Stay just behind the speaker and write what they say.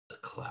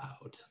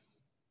cloud.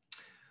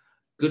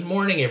 Good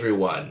morning,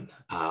 everyone,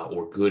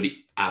 or good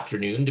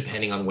afternoon,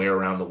 depending on where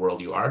around the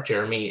world you are.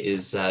 Jeremy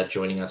is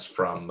joining us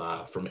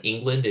from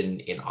England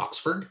in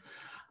Oxford.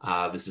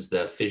 This is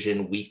the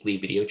Fission weekly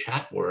video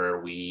chat where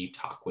we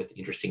talk with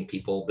interesting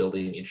people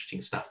building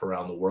interesting stuff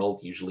around the world,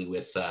 usually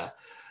with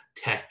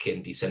tech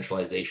and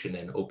decentralization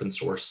and open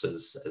source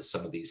as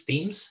some of these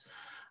themes.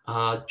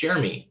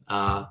 Jeremy,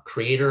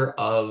 creator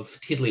of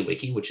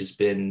TiddlyWiki, which has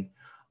been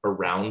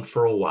around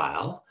for a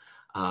while.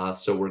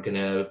 So we're going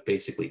to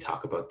basically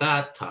talk about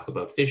that, talk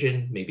about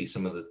Fission, maybe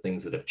some of the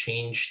things that have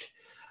changed,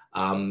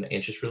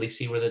 and just really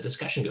see where the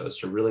discussion goes.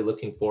 So really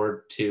looking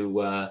forward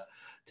to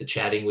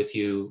chatting with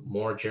you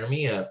more,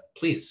 Jeremy.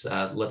 Please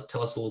tell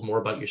us a little more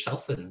about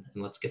yourself and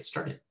let's get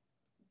started.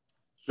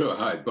 Sure.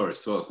 Hi,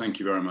 Boris. Well, thank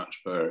you very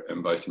much for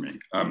inviting me.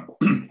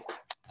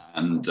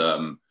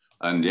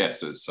 And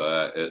yes, it's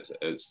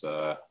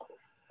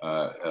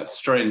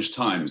strange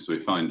times we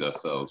find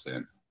ourselves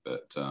in.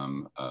 But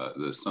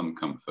there's some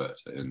comfort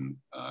in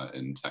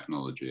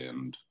technology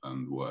and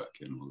work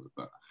in all of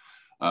that.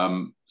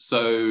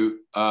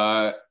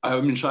 I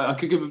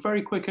could give a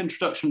very quick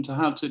introduction to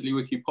how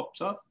TiddlyWiki popped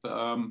up.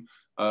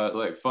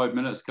 Like 5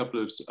 minutes, a couple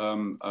of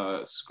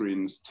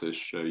screens to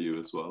show you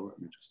as well.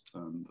 Let me just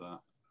turn that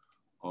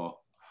off.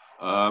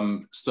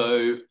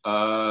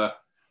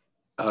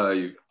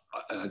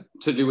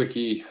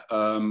 TiddlyWiki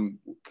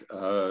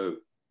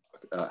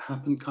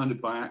happened kind of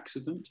by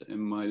accident in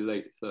my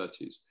late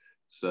 30s.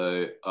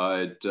 So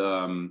at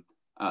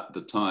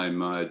the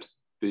time I'd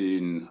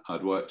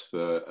worked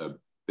for a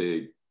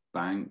big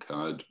bank,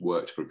 I'd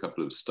worked for a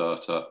couple of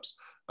startups,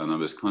 and I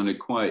was kind of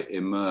quite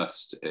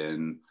immersed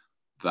in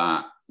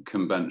that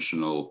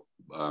conventional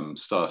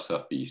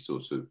startup-y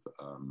sort of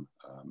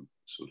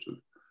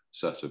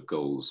set of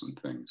goals and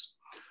things.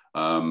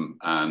 And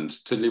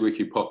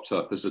TiddlyWiki popped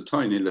up as a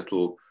tiny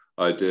little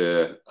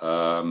idea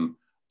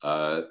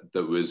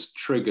that was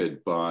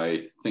triggered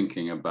by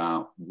thinking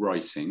about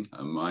writing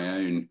and my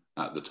own,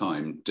 at the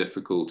time,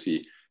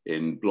 difficulty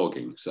in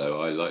blogging.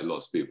 So I, like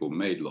lots of people,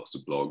 made lots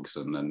of blogs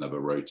and then never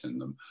wrote in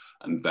them.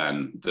 And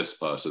then this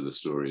part of the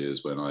story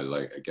is when I,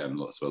 like, again,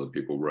 lots of other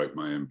people wrote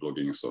my own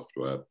blogging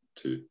software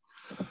to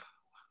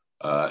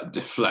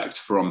deflect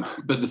from.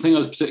 But the thing I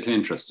was particularly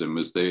interested in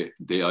was the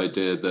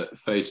idea that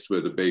faced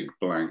with a big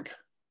blank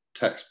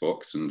text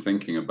box and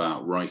thinking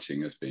about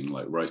writing as being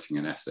like writing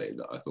an essay,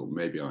 that I thought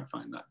maybe I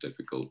find that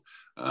difficult,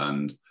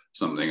 and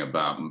something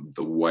about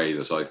the way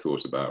that I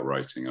thought about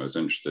writing. I was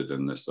interested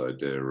in this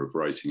idea of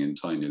writing in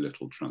tiny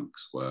little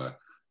chunks where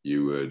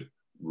you would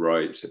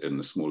write in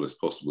the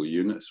smallest possible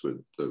units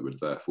that would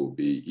therefore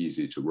be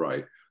easy to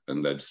write,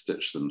 and they'd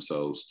stitch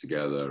themselves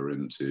together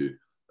into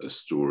a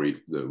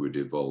story that would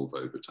evolve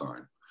over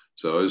time.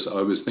 So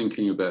I was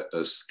thinking a bit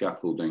as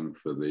scaffolding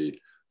for the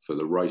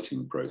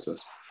writing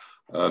process.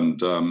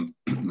 And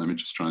let me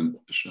just try and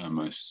share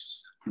my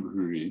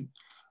screen.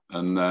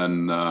 And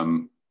then,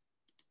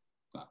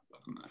 that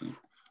button, I think.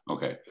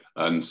 Okay,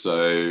 and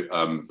so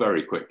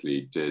very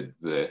quickly did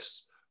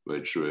this,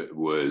 which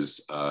was,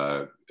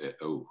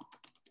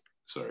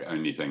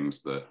 only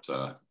things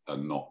that are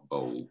not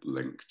bold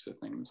link to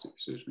things,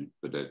 excuse me.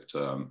 But it,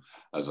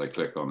 as I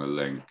click on a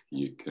link,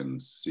 you can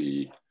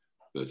see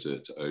that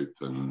it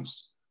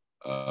opens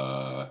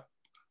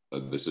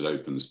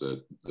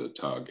the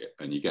target,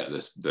 and you get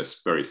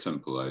this very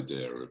simple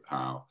idea of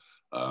how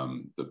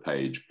the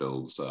page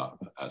builds up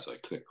as I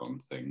click on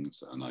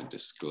things and I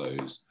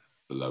disclose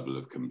the level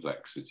of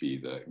complexity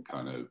that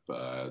kind of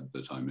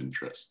that I'm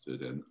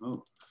interested in.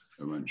 Oh,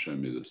 it won't show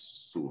me the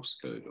source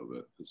code of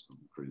it for some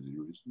crazy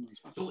reason.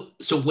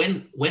 So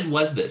when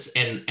was this?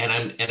 And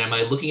am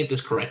I looking at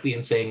this correctly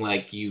and saying,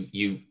 like, you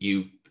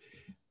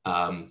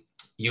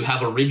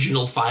have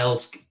original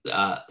files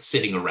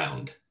sitting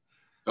around?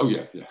 Oh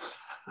yeah.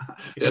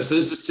 Yeah, so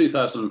this is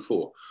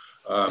 2004,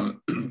 and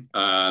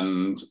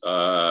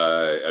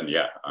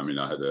yeah, I mean,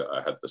 I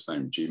had the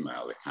same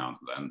Gmail account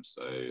then,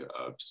 so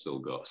I've still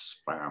got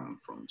spam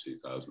from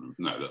 2000.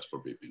 No, that's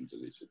probably been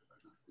deleted.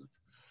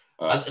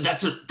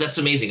 That's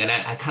amazing, and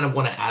I kind of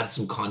want to add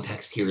some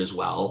context here as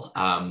well.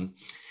 I'm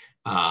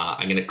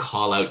going to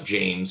call out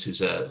James,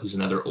 who's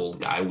another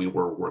old guy. We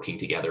were working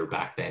together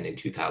back then in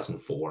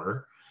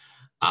 2004.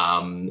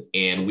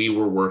 And we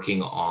were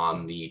working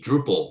on the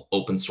Drupal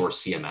open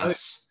source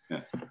CMS.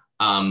 Yeah.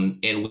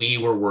 And we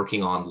were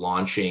working on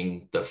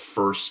launching the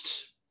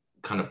first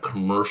kind of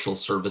commercial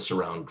service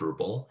around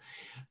Drupal.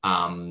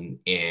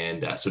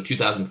 So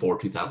 2004,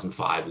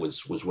 2005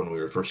 was when we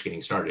were first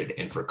getting started.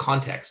 And for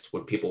context,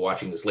 when people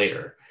watching this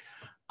later,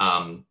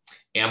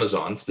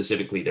 Amazon,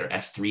 specifically their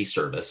S3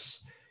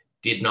 service,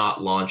 did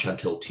not launch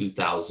until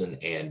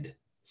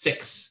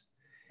 2006.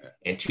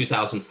 And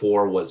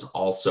 2004 was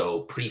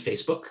also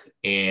pre-Facebook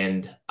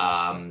and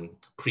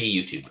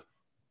pre-YouTube.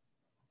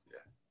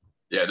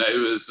 Yeah, no, it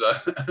was,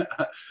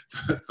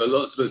 for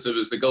lots of us, it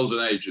was the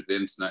golden age of the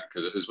internet,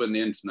 because it was when the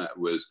internet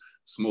was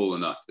small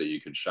enough that you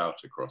could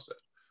shout across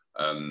it.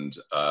 And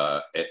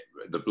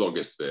the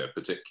blogosphere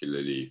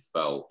particularly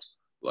felt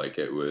like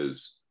it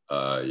was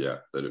yeah,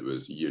 that it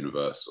was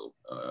universal.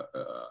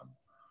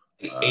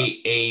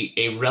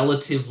 A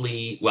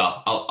relatively,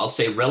 well, I'll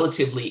say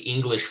relatively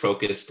English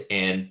focused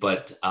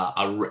but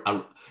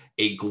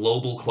a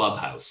global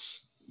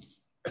clubhouse.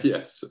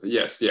 Yes,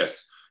 yes,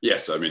 yes,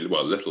 yes. I mean,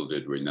 well, little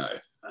did we know.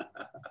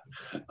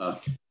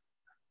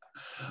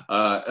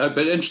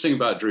 But interesting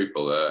about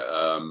Drupal,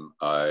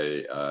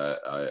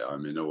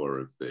 I'm in awe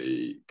of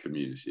the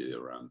community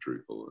around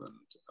Drupal, and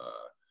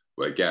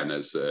well, again,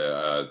 as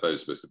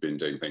those of us have been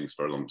doing things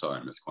for a long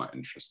time, it's quite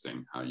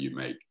interesting how you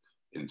make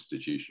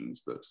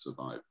institutions that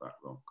survive that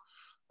long.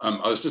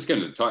 I was just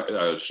going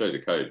to show the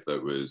code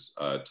that was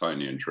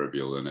tiny and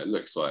trivial, and it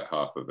looks like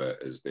half of it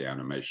is the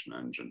animation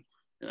engine.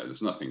 You know,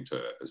 there's nothing to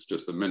it. It's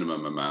just the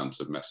minimum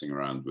amount of messing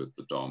around with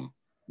the DOM,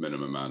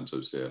 minimum amount of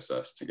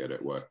CSS to get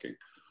it working.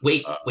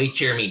 Wait,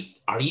 Jeremy,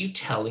 are you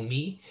telling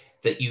me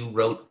that you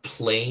wrote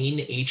plain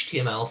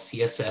HTML,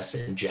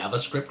 CSS, and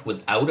JavaScript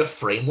without a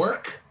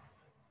framework?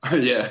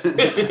 Yeah.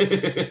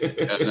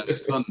 Yeah, no,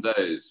 it's fun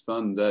days,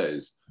 fun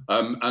days.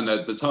 And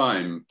at the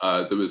time,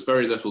 there was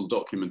very little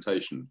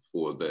documentation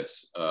for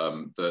this.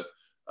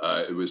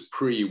 It was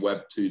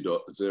pre-Web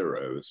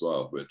 2.0 as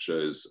well, which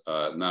is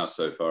now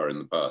so far in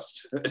the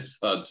past. It's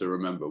hard to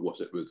remember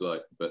what it was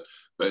like. There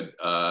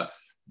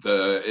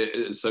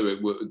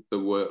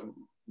were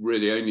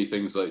really only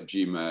things like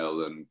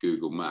Gmail and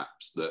Google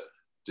Maps that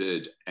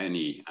did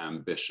any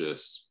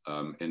ambitious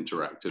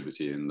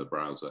interactivity in the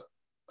browser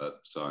at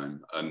the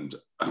time, and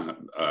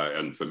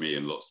for me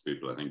and lots of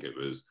people, I think it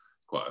was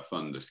quite a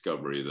fun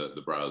discovery that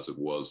the browser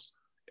was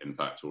in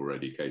fact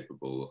already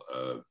capable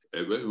of,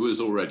 it was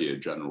already a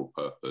general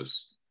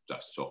purpose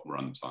desktop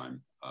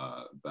runtime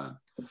then.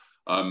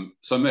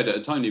 So I made it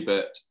a tiny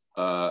bit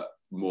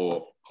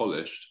more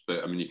polished,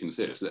 but I mean, you can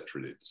see it's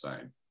literally the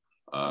same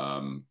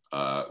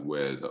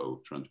with,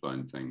 trying to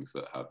find things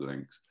that have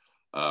links.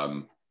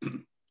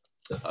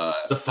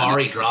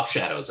 Safari drop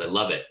shadows, I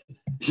love it.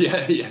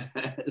 Yeah,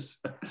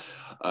 yes.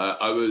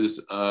 I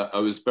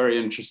was very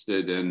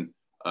interested in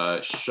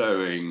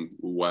showing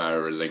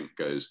where a link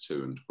goes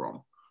to and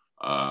from.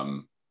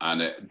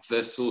 And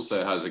this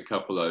also has a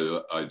couple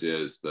of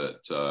ideas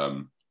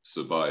that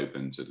survive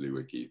in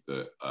TiddlyWiki.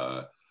 That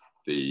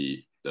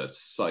the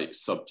site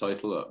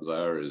subtitle up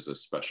there is a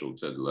special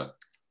tiddler,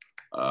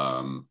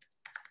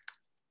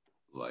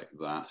 like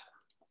that.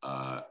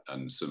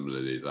 And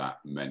similarly, that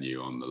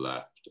menu on the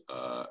left,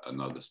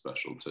 another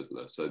special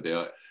tiddler. So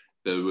there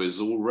was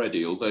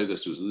already, although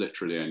this was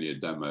literally only a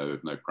demo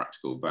of no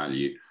practical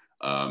value,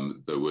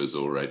 there was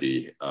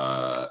already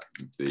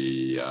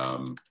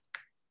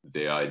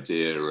the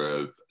idea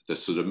of the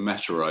sort of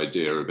meta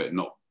idea of it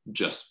not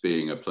just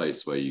being a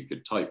place where you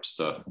could type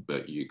stuff,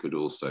 but you could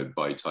also,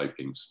 by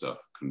typing stuff,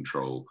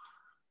 control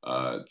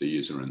the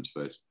user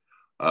interface.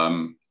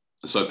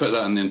 So I put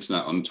that on the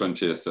internet on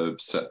 20th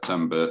of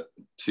September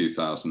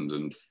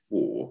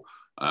 2004.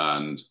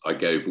 And I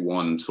gave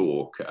one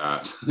talk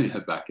at,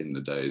 back in the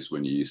days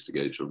when you used to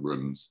go to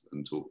rooms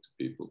and talk to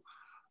people,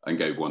 and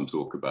gave one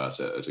talk about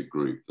it at a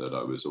group that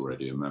I was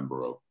already a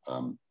member of.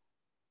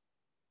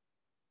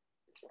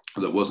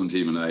 That wasn't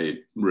even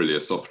really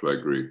a software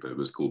group. It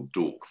was called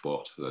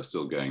Dorkbot. They're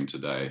still going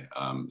today.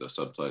 The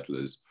subtitle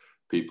is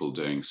People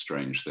Doing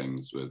Strange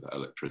Things with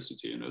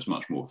Electricity. And it was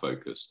much more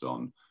focused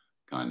on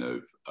kind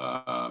of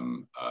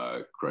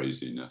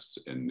craziness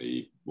in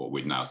the what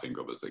we now think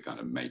of as the kind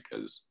of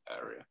makers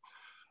area,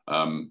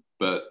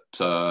 but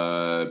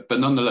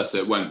nonetheless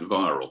it went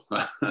viral.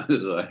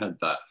 So I had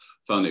that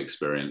fun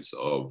experience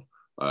of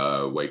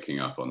waking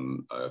up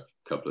on a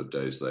couple of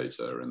days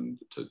later and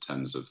to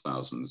tens of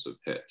thousands of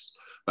hits.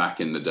 Back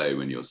in the day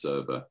when your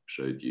server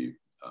showed you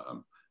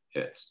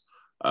hits.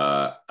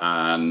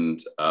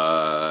 And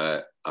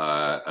I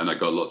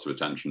got lots of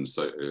attention.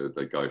 So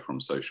the guy from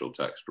Social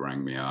Text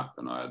rang me up,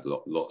 and I had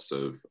lots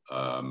of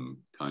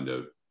kind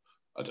of,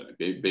 I don't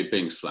know,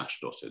 being slash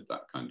dotted,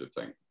 that kind of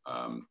thing.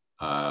 And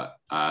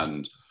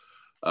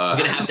I'm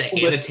gonna have to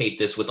annotate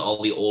this with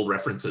all the old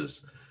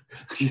references.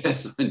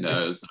 Yes, I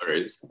know.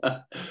 Sorry.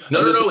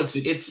 No.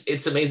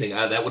 It's amazing.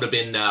 That would have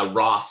been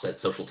Ross at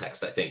Social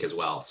Text, I think, as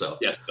well. So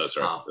yes, that's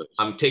right.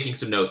 I'm taking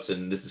some notes,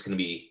 and this is going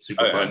to be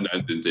super fun.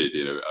 And indeed,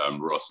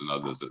 Ross and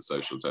others at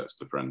Social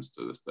Text are friends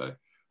to this day.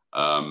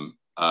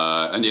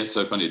 And yes,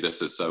 so funny.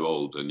 This is so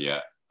old, and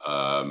yet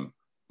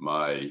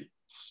my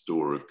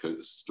store of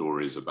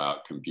stories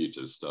about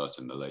computers start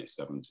in the late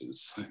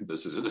 70s.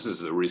 This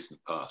is a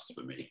recent past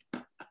for me.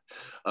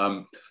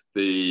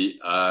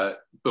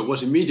 But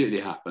what immediately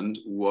happened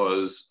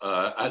was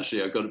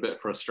actually I got a bit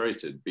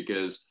frustrated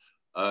because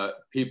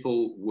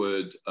people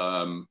would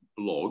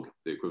blog,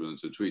 the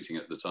equivalent of tweeting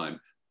at the time,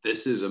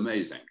 "This is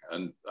amazing."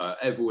 And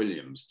Ev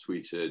Williams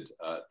tweeted,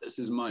 "This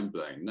is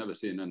mind-blowing, never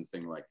seen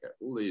anything like it."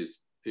 All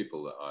these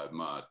people that I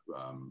admired,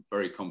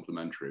 very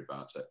complimentary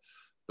about it.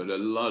 But a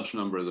large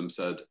number of them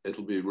said,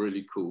 "It'll be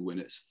really cool when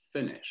it's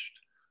finished."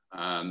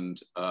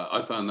 And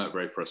I found that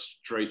very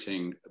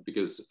frustrating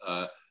because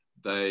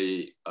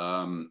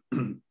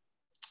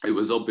it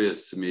was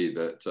obvious to me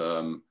that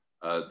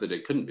that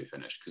it couldn't be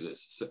finished because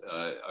it's,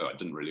 I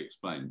didn't really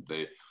explain.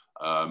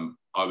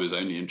 I was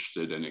only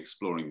interested in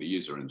exploring the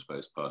user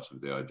interface part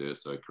of the idea,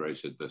 so I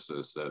created this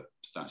as a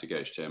static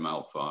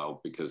HTML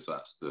file because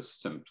that's the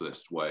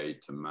simplest way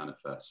to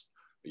manifest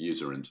a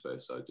user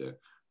interface idea.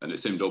 And it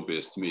seemed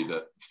obvious to me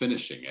that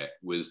finishing it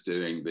was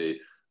doing the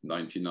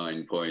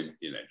 99 point,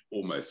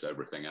 almost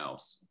everything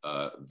else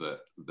that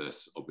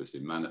this obviously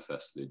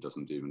manifestly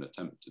doesn't even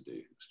attempt to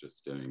do. It's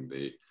just doing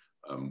the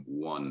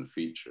one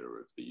feature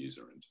of the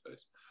user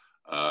interface.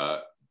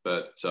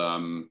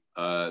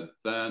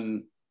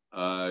 Then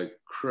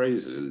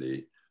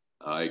crazily,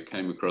 I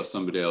came across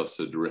somebody else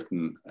had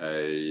written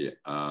a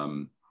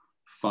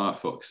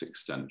Firefox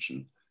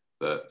extension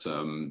that,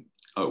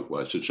 oh,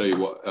 well, I should show you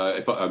what,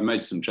 I've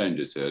made some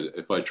changes here.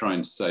 If I try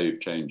and save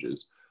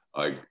changes,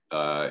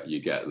 you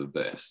get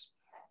this,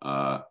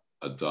 a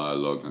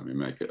dialogue. Let me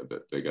make it a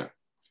bit bigger.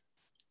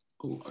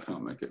 Oh, I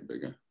can't make it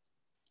bigger.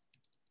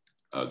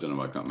 I don't know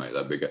why I can't make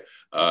that bigger.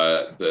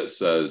 That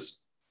says,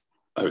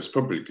 oh, it's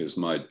probably because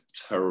my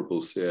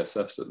terrible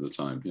CSS at the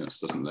time, it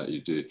doesn't let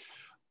you do,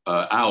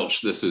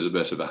 ouch, this is a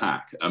bit of a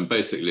hack. And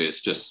basically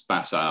it's just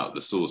spat out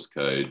the source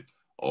code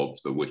of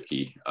the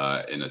wiki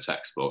in a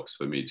text box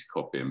for me to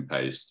copy and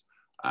paste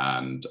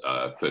and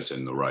put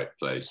in the right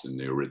place in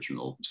the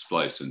original,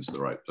 splice into the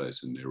right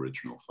place in the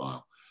original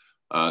file.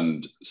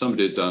 And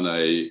somebody had done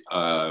a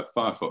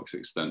Firefox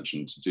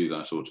extension to do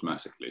that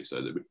automatically,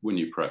 so that when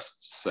you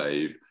pressed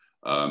save,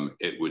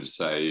 it would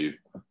save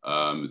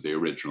the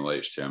original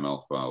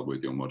HTML file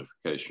with your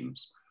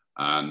modifications.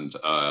 And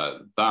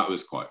that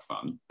was quite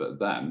fun. But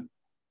then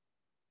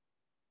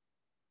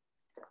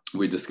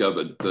we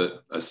discovered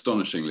that,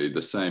 astonishingly,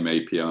 the same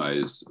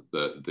APIs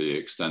that the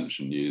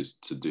extension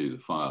used to do the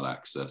file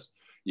access,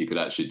 you could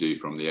actually do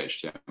from the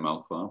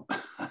HTML file,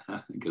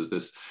 because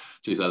this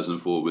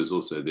 2004 was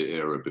also the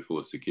era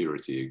before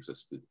security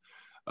existed.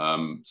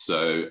 Well,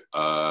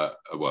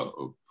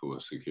 before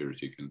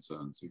security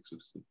concerns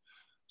existed.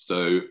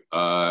 So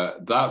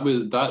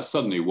that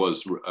suddenly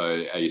was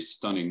a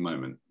stunning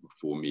moment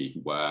for me,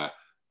 where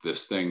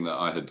this thing that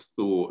I had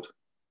thought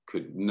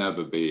could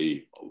never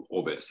be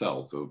of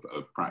itself of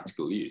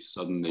practical use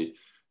suddenly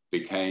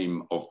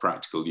became of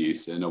practical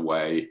use in a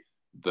way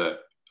that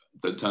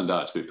turned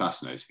out to be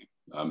fascinating.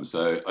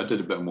 So I did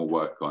a bit more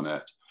work on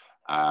it,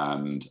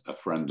 and a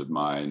friend of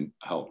mine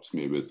helped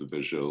me with the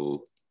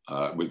visual,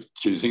 with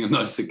choosing a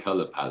nicer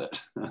color palette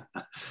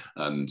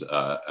and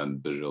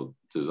visual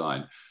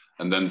design.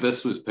 And then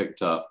this was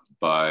picked up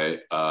by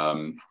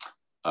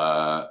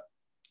a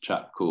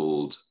chap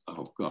called,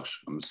 oh gosh,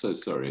 I'm so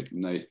sorry,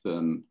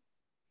 Nathan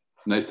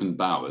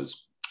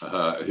Bowers,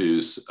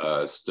 who's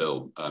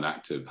still an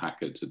active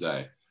hacker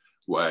today,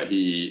 where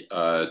he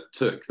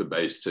took the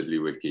base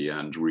TiddlyWiki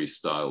and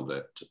restyled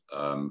it.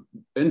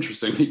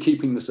 Interestingly,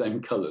 keeping the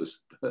same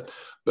colors, but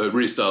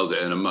restyled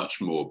it in a much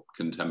more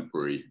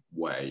contemporary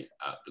way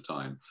at the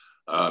time.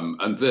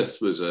 And this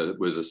was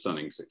a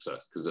stunning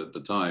success, because at the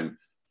time,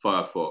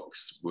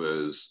 Firefox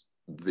was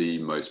the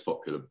most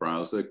popular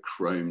browser.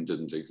 Chrome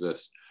didn't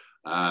exist.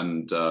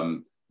 And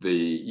the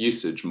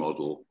usage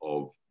model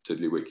of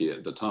TiddlyWiki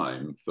at the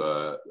time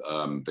for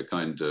the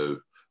kind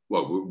of,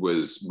 well,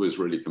 was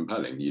really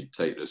compelling. You'd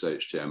take this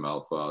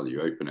HTML file, you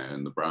open it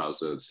in the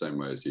browser the same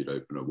way as you'd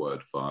open a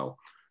Word file,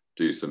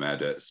 do some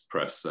edits,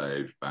 press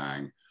save,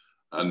 bang.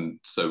 And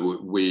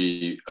so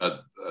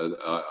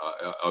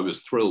I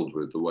was thrilled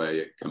with the way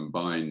it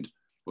combined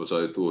what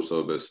I thought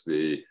of as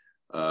the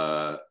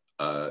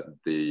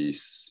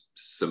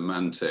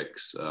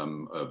semantics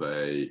of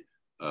a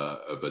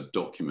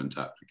document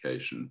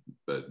application,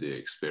 but the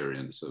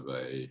experience of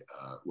a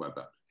web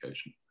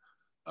application.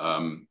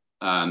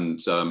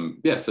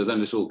 Yeah, so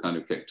then it all kind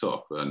of kicked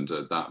off. And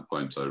at that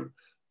point,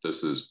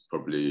 this is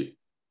probably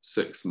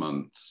 6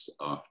 months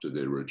after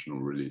the original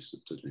release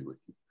of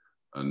TiddlyWiki.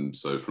 And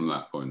so from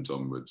that point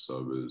onwards, I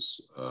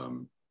was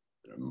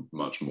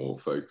much more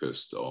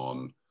focused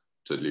on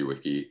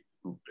TiddlyWiki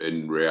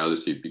in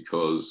reality,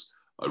 because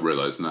I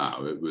realize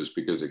now it was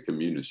because a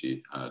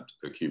community had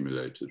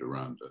accumulated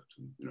around it.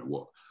 And,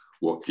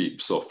 what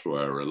keeps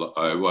software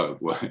alive?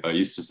 I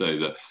used to say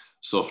that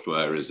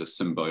software is a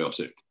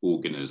symbiotic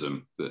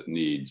organism that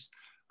needs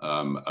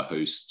a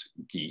host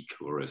geek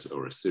or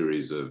a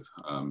series of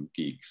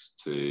geeks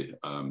to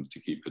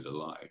keep it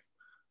alive.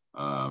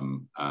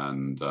 I'm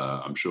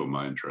sure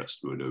my interest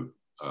would have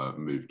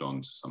moved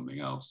on to something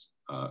else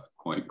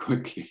quite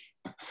quickly.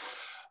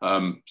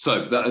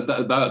 So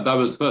that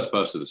was the first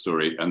part of the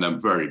story. And then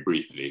very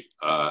briefly,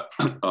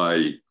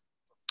 I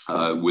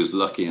was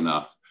lucky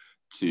enough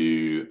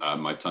to,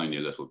 my tiny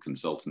little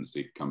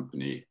consultancy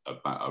company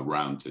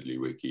around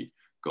TiddlyWiki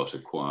got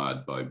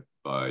acquired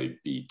by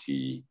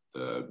BT,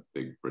 the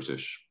big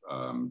British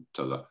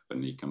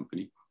telephony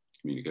company,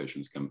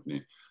 communications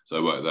company. So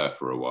I worked there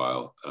for a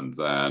while, and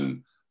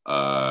then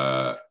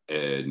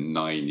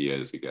 9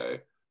 years ago,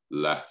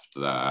 left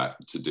that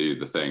to do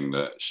the thing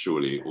that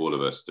surely all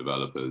of us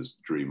developers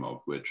dream of,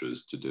 which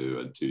was to do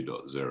a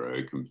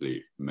 2.0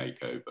 complete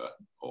makeover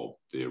of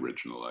the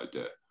original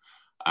idea.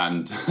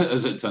 and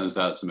as it turns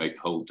out, to make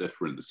a whole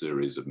different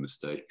series of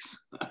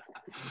mistakes.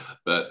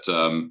 but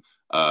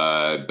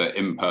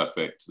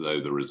imperfect though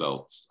the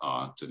results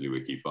are,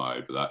 TiddlyWiki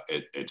 5, that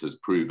it has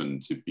proven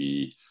to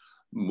be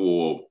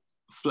more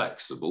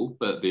flexible,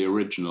 but the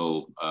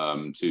original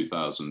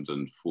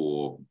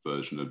 2004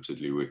 version of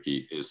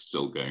TiddlyWiki is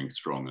still going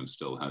strong and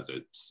still has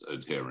its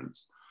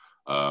adherents.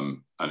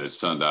 And it's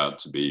turned out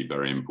to be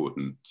very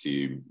important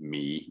to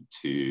me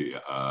to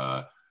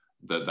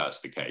that's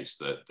the case,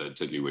 that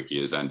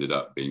TiddlyWiki has ended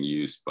up being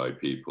used by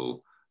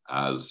people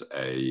as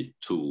a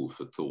tool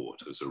for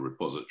thought, as a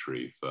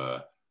repository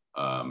for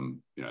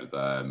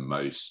their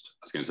most,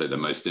 I was going to say the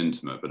most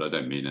intimate, but I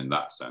don't mean in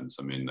that sense.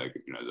 I mean,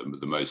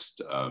 the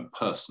most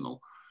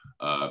personal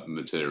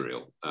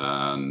material.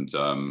 And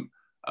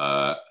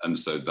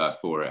so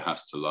therefore it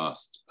has to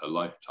last a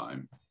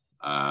lifetime.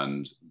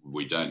 And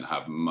we don't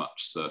have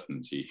much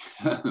certainty,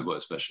 well,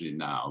 especially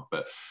now,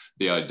 but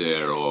the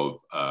idea of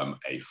a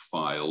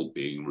file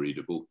being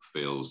readable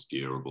feels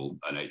durable,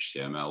 an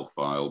HTML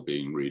file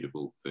being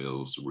readable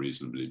feels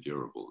reasonably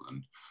durable.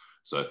 And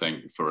so I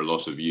think for a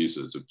lot of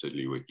users of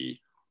TiddlyWiki,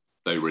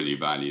 they really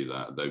value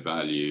that. They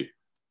value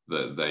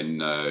that they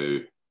know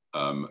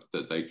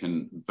that they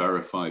can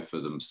verify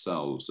for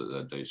themselves that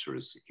their data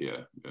is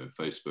secure.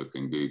 Facebook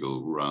and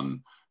Google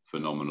run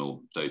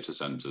phenomenal data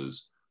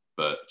centers,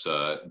 but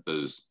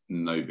there's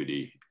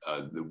nobody,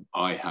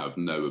 I have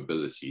no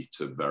ability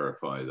to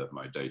verify that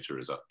my data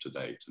is up to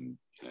date, and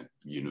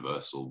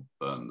Universal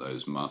burn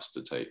those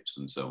master tapes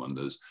and so on.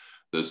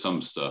 There's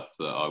some stuff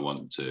that I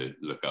want to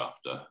look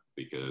after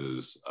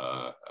because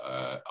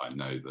I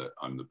know that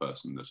I'm the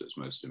person that it's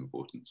most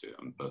important to,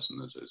 I'm the person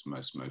that it's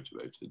most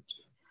motivated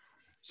to.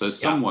 So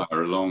somewhere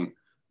along,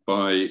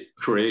 by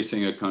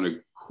creating a kind of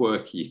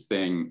quirky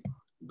thing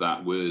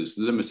that was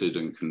limited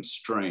and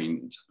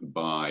constrained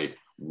by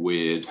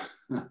weird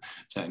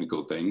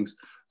technical things,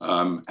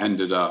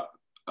 ended up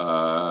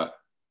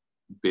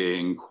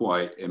being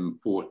quite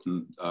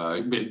important,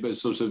 but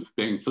sort of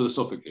being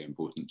philosophically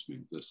important to me.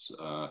 This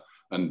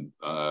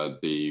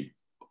obviously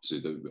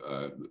the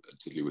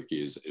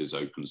TiddlyWiki is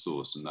open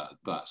source, and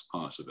that's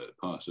part of it,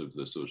 part of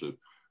the sort of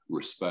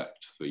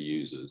respect for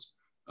users.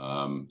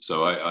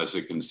 So as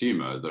a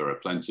consumer, there are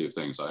plenty of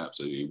things I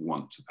absolutely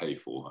want to pay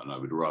for, and I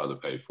would rather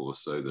pay for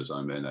so that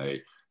I'm in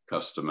a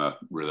customer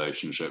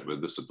relationship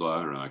with the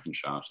supplier and I can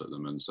shout at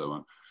them and so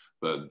on.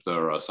 But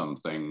there are some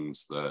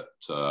things that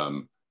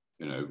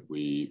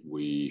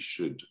we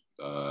should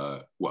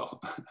well,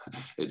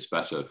 it's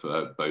better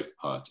for both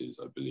parties,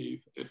 I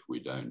believe, if we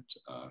don't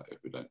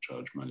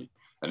charge money.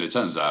 And it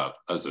turns out,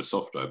 as a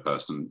software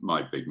person,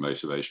 my big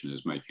motivation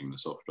is making the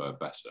software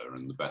better,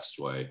 and the best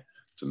way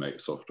to make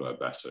software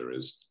better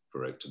is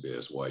for it to be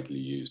as widely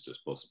used as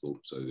possible,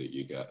 so that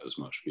you get as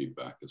much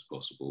feedback as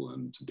possible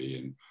and to be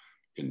in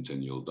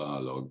continual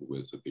dialogue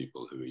with the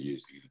people who are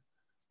using it.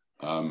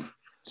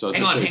 So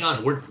hang on.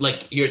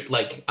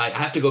 I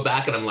have to go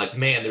back, and I'm like,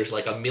 man, there's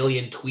like a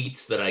million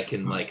tweets that I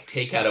can like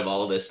take out of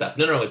all of this stuff.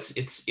 No,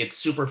 it's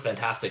super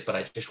fantastic, but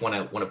I just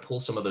want to pull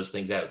some of those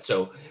things out.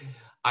 So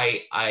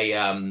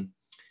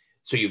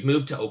so you've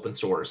moved to open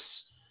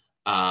source.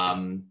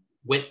 When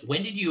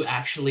did you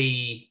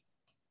actually?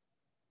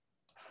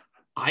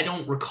 I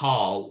don't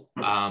recall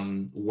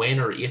when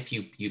or if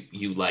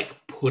you like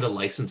put a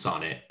license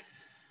on it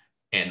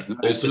and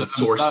open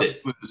sourced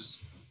it. Was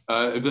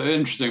an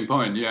interesting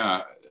point.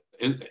 Yeah,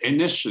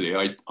 initially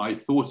I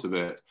thought of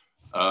it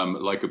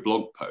like a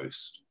blog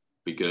post,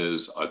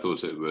 because I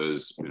thought it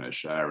was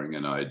sharing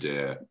an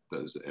idea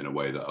that's in a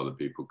way that other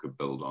people could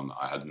build on.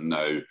 I had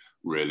no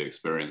real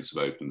experience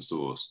of open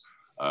source,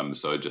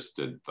 so I just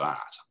did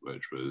that,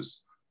 which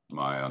was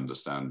my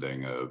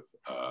understanding of.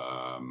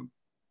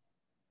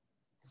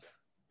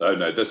 Oh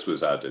no, this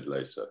was added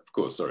later. Of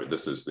course, sorry.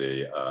 This is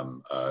the.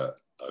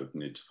 I'd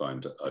need to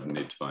find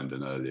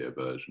an earlier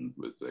version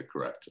with the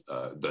correct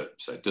that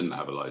so it didn't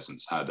have a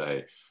license, had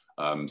a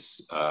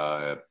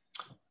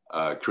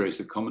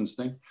Creative Commons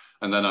thing,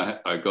 and then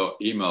I got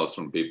emails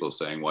from people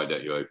saying, "Why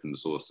don't you open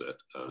source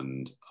it?"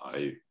 And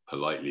I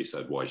politely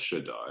said, "Why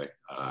should I?"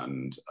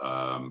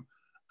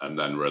 And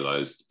then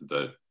realized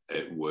that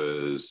it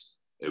was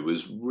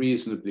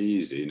reasonably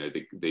easy.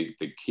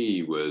 The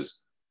key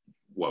was,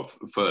 well,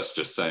 first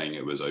just saying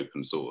it was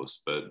open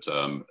source, but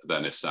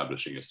then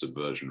establishing a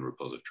Subversion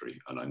repository,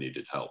 and I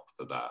needed help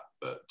for that.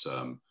 But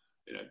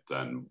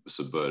then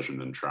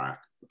Subversion and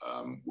Track,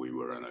 we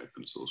were an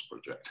open source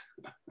project.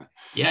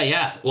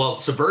 Yeah. Well,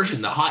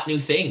 Subversion, the hot new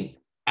thing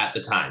at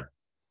the time.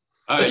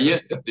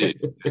 Yes,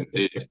 indeed.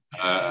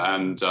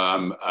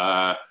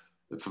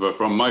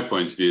 From my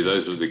point of view,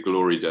 those were the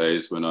glory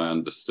days when I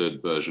understood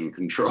version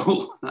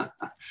control.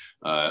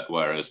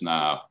 Whereas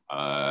now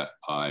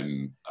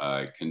I'm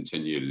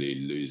continually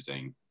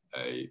losing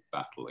a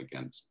battle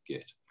against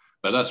Git.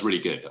 But that's really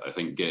good. I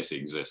think Git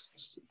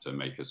exists to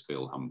make us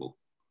feel humble.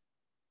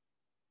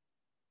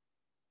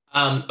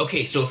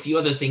 Okay, so a few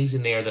other things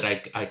in there that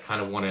I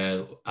kind of want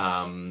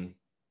to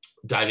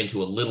dive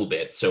into a little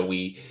bit. So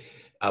we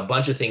a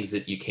bunch of things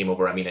that you came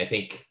over. I mean, I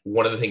think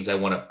one of the things I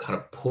want to kind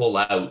of pull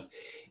out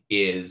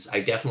is I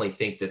definitely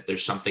think that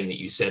there's something that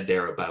you said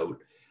there about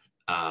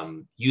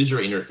user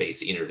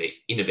interface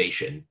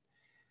innovation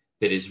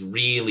that is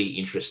really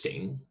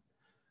interesting.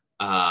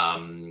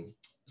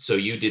 So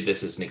you did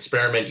this as an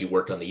experiment. You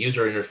worked on the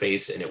user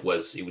interface, and it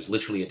was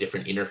literally a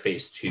different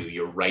interface to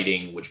your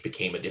writing, which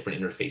became a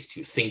different interface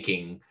to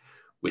thinking,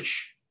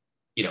 which,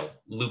 you know,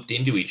 looped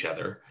into each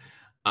other.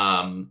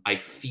 I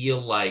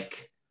feel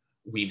like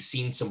we've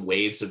seen some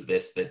waves of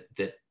this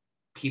that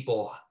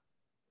people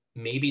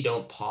maybe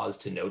don't pause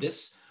to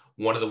notice.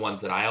 One of the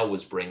ones that I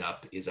always bring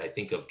up is I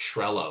think of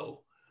Trello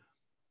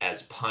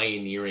as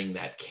pioneering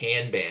that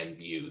Kanban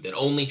view that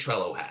only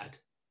Trello had.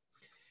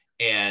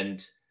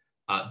 And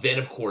then,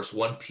 of course,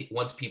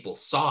 once people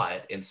saw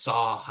it and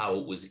saw how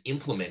it was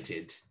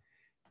implemented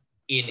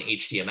in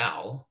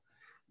HTML,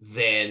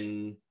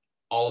 then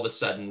all of a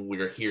sudden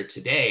we're here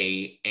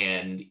today,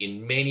 and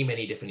in many,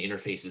 many different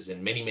interfaces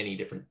and many, many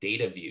different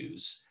data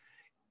views,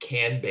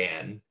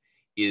 Kanban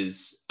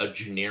is a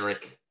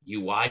generic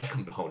UI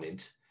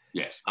component.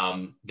 Yes.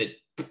 That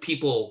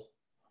people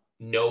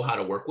know how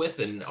to work with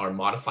and are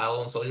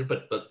modifiable and so on,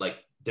 but like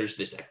there's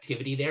this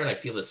activity there. And I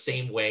feel the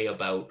same way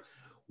about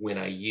when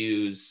I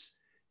use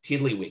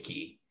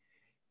TiddlyWiki.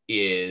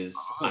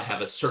 I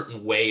have a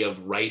certain way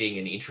of writing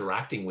and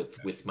interacting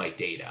with my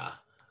data.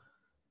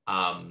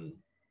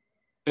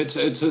 It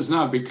has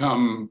now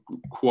become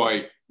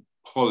quite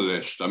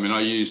polished. I mean,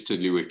 I use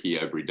TiddlyWiki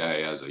every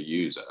day as a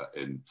user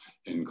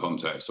in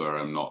contexts where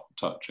I'm not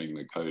touching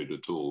the code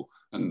at all,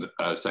 and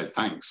say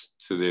thanks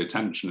to the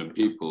attention of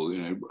people,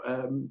 you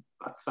know,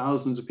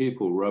 thousands of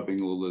people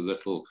rubbing all the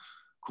little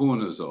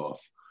corners off,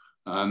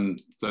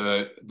 and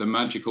the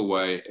magical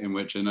way in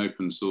which in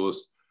open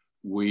source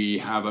we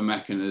have a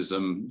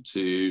mechanism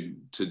to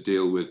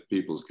deal with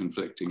people's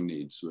conflicting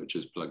needs, which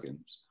is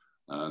plugins.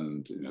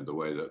 And you know, the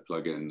way that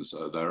plugins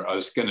are there. I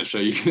was going to show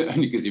you,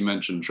 only because you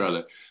mentioned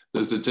Trello,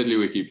 there's a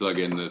TiddlyWiki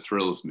plugin that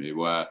thrills me,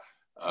 where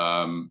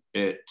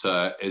it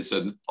is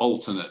an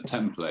alternate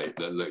template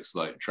that looks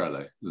like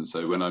Trello. And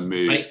so when I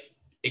move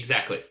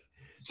exactly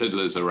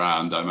tiddlers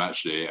around, I'm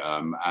actually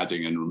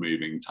adding and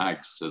removing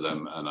tags to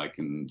them, and I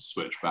can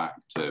switch back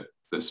to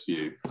this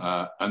view.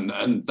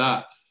 And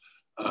that,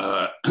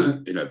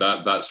 you know,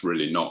 that's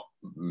really not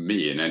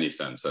me in any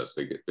sense, that's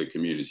the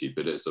community,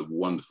 but it's a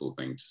wonderful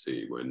thing to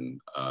see when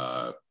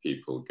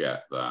people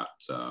get that.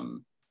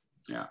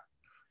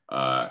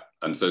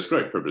 And so it's a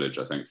great privilege,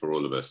 I think, for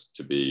all of us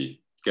to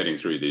be getting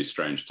through these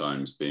strange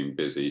times. Being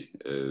busy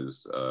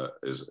is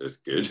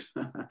good.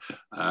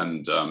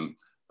 And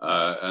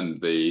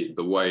the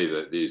way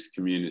that these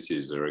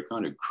communities are a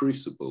kind of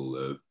crucible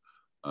of,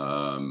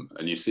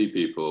 and you see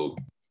people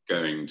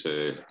going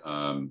to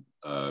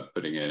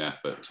putting in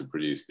effort to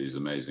produce these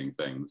amazing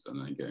things, and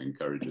I think it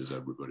encourages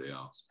everybody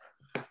else.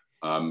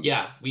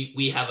 Yeah,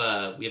 we have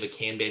a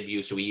Kanban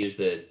view, so we use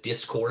the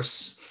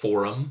discourse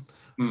forum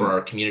for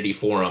our community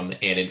forum,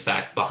 and in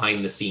fact,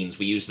 behind the scenes,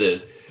 we use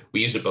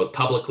it both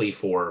publicly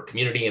for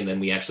community, and then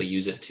we actually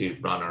use it to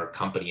run our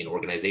company and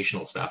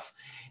organizational stuff.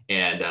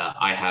 And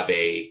I have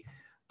a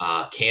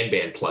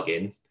Kanban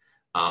plugin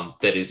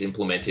that is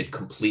implemented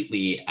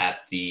completely at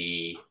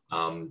the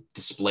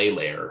display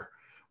layer,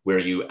 where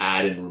you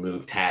add and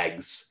remove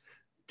tags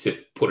to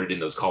put it in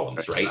those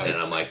columns, right? And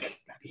I'm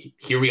like,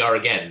 here we are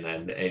again.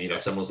 And you know,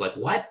 someone was like,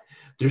 what?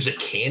 There's a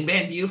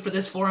Kanban view for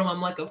this forum? I'm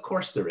like, of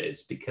course there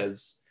is,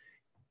 because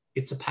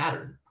it's a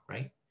pattern,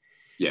 right?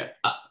 Yeah,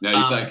 no,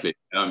 exactly.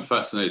 I'm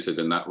fascinated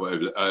in that way.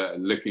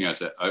 Looking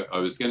at it, I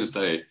was going to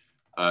say,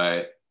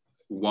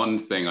 one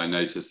thing I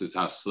noticed is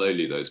how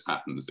slowly those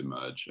patterns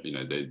emerge. You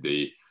know,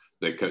 the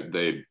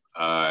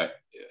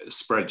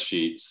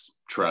spreadsheets,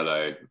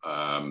 Trello,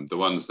 the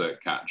ones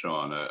that catch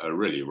on are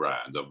really rare,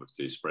 and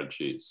obviously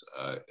spreadsheets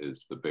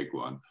is the big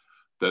one.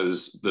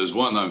 There's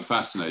one I'm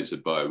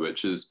fascinated by,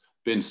 which has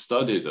been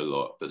studied a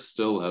lot, but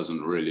still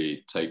hasn't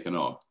really taken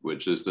off,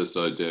 which is this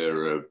idea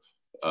of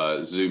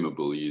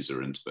zoomable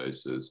user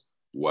interfaces,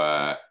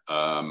 where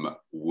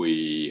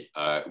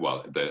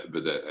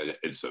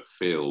it's a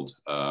field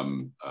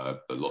that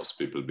lots of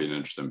people have been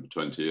interested in for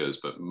 20 years,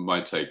 but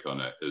my take on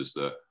it is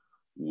that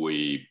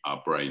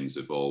our brains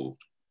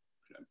evolved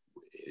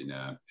in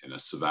a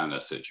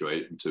savanna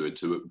situation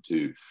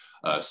to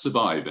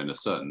survive in a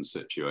certain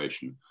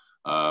situation.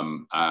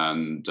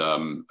 And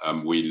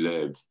we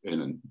live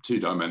in a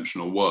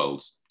two-dimensional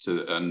world.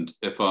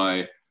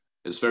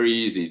 It's very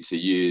easy to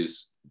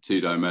use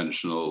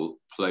two-dimensional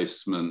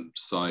placement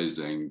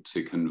sizing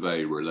to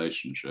convey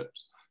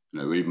relationships.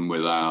 You know, even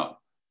without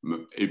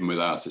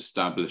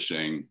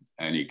establishing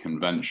any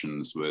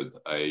conventions with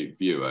a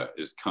viewer,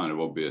 it's kind of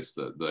obvious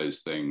that those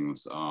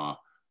things are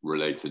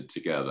related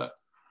together.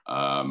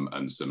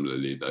 And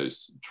similarly,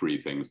 those three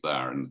things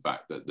there, and the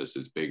fact that this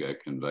is bigger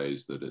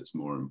conveys that it's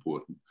more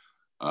important.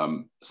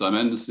 So I'm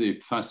endlessly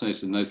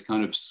fascinated in those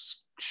kind of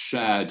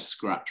shared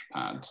scratch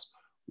pads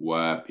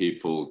where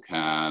people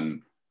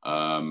can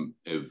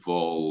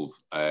evolve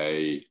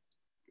a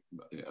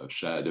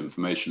shared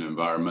information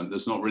environment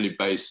that's not really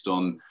based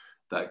on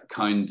that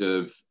kind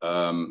of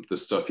the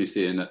stuff you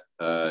see in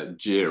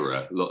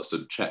Jira, lots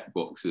of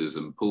checkboxes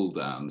and pull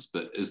downs,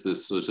 but is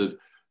this sort of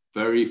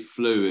very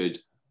fluid,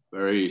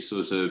 very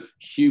sort of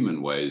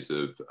human ways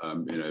of,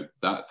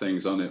 that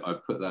thing's on it. I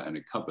put that in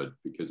a cupboard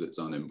because it's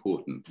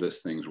unimportant.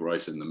 This thing's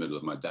right in the middle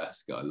of my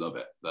desk. I love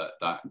it.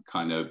 That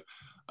kind of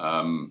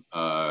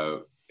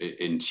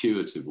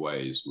intuitive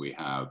ways we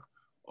have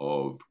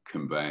of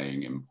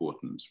conveying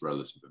importance,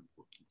 relative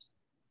importance.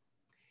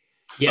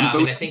 Yeah, I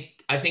mean,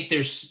 I think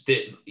there's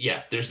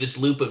this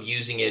loop of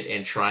using it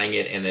and trying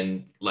it, and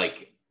then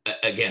like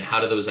again,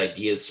 how do those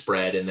ideas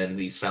spread, and then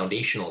these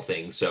foundational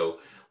things. So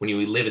when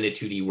we live in a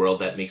 2D world,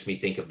 that makes me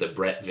think of the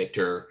Brett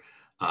Victor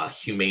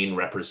humane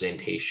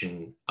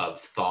representation of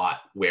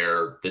thought,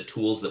 where the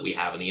tools that we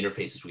have and the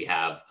interfaces we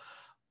have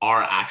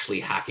are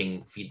actually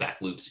hacking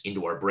feedback loops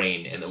into our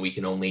brain, and that we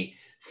can only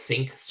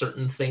think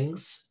certain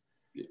things.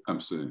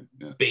 Absolutely,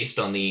 yeah. Based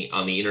on the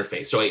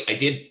interface. So I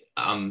did.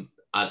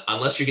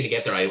 Unless you're going to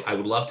get there, I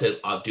would love to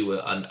do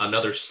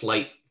another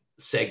slight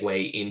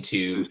segue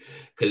into,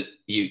 because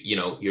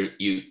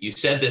you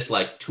said this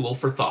like tool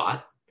for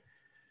thought,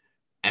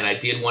 and I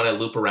did want to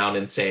loop around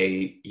and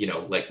say,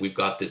 like we've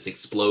got this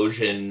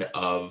explosion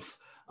of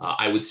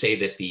I would say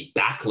that the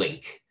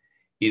backlink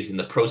is in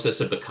the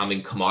process of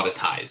becoming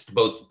commoditized,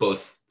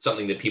 both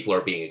something that people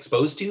are being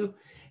exposed to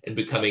and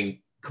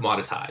becoming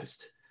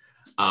commoditized.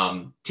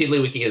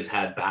 TiddlyWiki has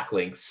had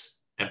backlinks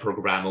and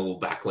programmable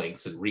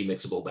backlinks and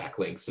remixable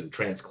backlinks and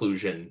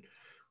transclusion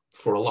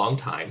for a long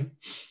time.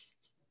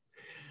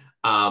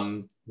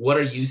 What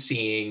are you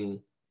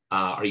seeing?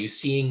 Are you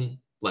seeing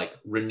like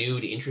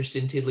renewed interest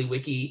in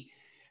TiddlyWiki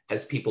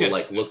as people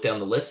like look down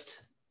the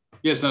list?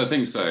 Yes, I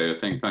think so. I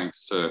think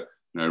thanks to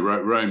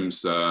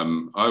Rome's, I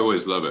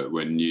always love it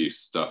when new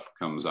stuff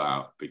comes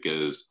out,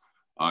 because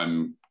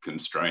I'm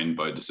constrained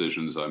by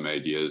decisions I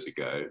made years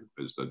ago,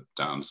 is the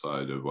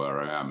downside of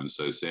where I am. And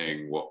so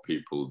seeing what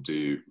people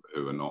do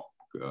who are not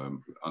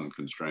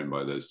unconstrained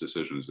by those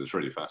decisions is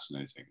really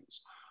fascinating.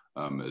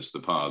 It's the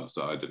paths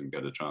that I didn't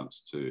get a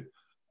chance to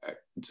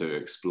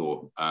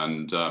explore.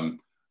 And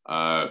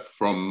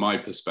from my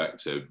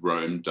perspective,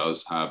 Rome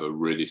does have a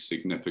really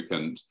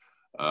significant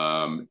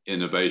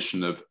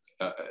innovation of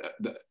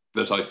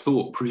that I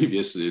thought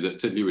previously that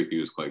TiddlyWiki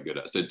was quite good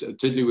at. So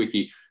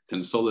TiddlyWiki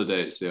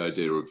consolidates the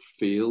idea of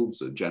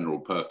fields, a general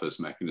purpose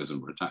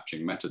mechanism for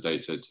attaching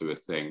metadata to a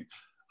thing,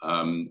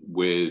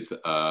 with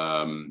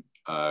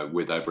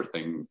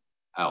everything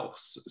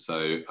else.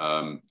 So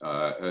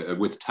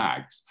with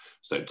tags.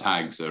 So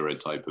tags are a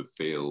type of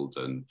field,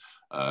 and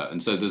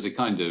so there's a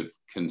kind of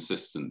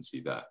consistency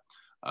there.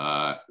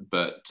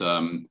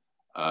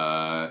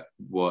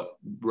 What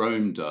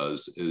Rome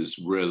does is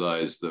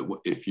realize that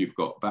if you've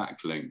got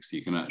backlinks,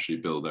 you can actually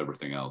build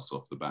everything else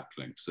off the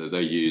backlinks. So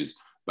they use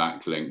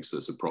backlinks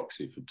as a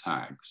proxy for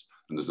tags.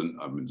 And there's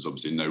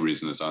obviously no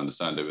reason, as I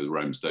understand it, with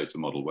Rome's data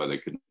model where they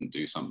couldn't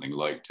do something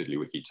like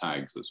TiddlyWiki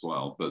tags as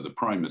well. But the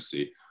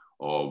primacy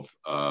of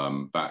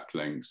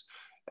backlinks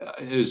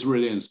is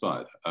really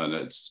inspired. And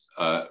it's,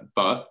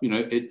 but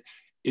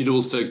it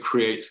also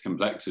creates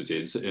complexity.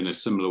 It's in a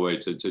similar way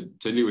to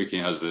TiddlyWiki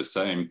has the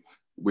same.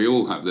 We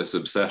all have this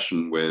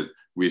obsession with,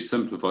 we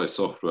simplify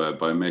software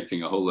by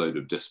making a whole load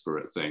of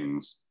disparate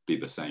things be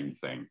the same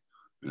thing.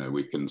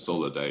 We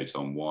consolidate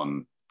on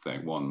one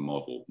thing, one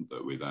model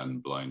that we then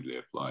blindly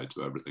apply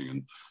to everything.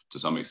 And to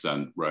some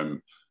extent,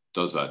 Rome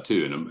does that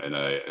too in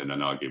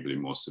an arguably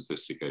more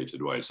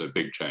sophisticated way. So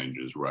big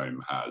changes,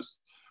 Rome has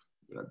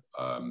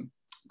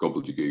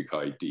gobbledygook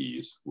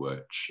IDs,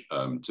 which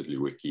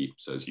TiddlyWiki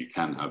says you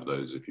can have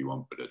those if you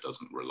want, but it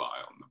doesn't rely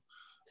on them.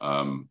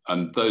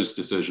 And those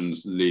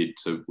decisions lead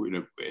to,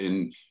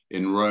 in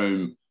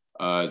Rome,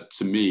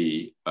 to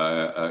me,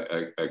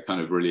 a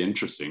kind of really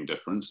interesting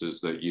difference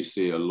is that you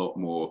see a lot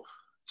more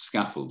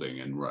scaffolding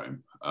in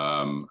Rome.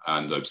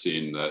 And I've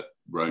seen that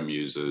Rome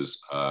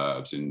uses,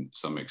 I've seen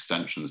some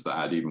extensions that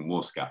add even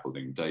more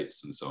scaffolding,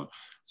 dates and so on.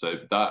 So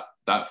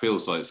that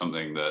feels like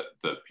something that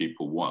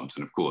people want.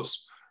 And of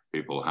course,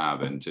 people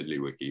have in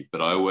TiddlyWiki.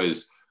 But I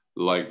always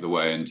like the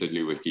way in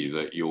TiddlyWiki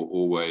that you're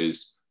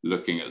always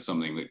looking at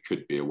something that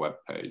could be a web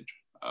page,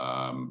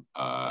 and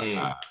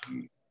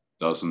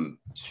doesn't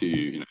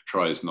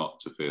tries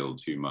not to feel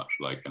too much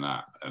like an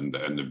app, and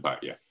in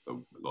fact,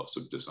 lots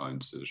of design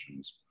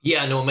decisions.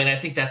 Yeah, no, I mean, I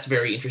think that's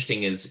very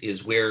interesting.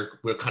 Is where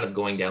we're kind of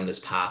going down this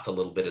path a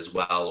little bit as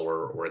well,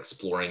 or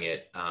exploring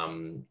it,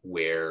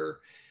 where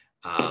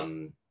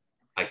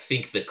I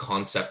think the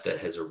concept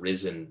that has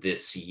arisen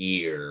this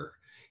year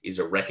is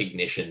a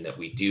recognition that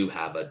we do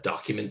have a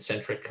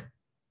document-centric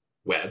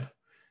web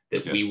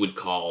that we would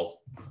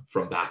call,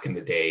 from back in the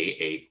day,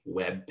 a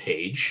web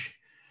page,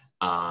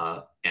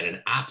 and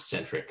an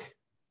app-centric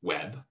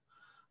web.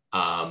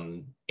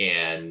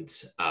 And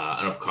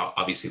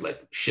obviously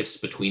like shifts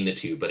between the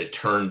two, but it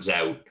turns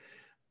out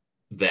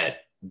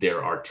that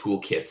there are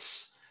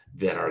toolkits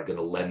that are going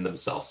to lend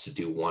themselves to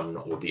do one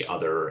or the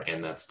other,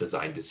 and that's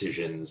design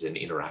decisions and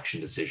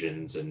interaction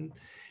decisions and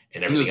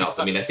everything else.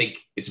 I mean, I think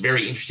it's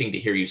very interesting to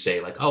hear you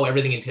say like, oh,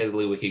 everything in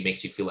TiddlyWiki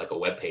makes you feel like a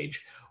web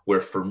page,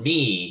 where for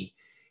me,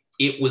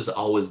 it was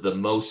always the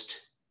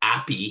most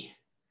appy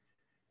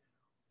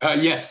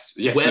yes,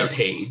 web no.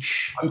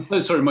 page. I'm so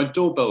sorry, my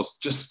doorbell's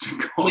just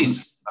gone.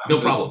 Please,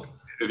 no problem.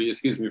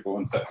 Excuse me for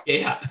 1 second.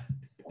 Yeah.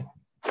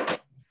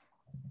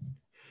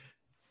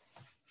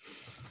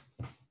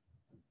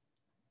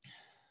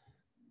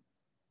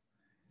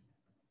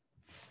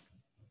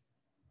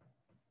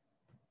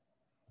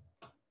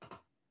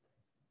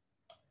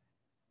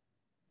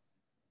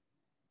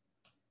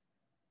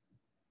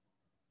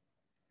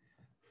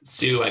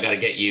 Sue, I got to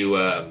get you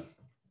a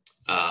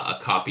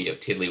copy of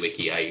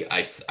TiddlyWiki.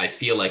 I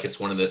feel like it's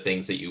one of the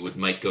things that you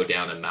might go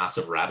down a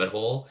massive rabbit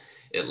hole.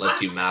 It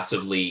lets you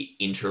massively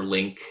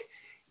interlink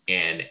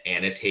and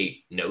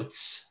annotate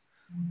notes.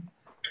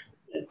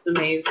 It's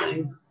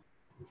amazing.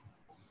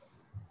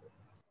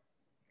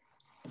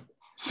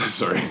 So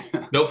sorry.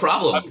 No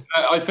problem.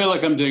 I feel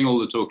like I'm doing all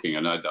the talking,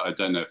 and I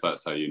don't know if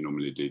that's how you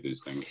normally do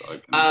these things. I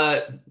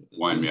can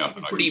wind me up.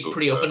 And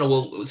pretty open.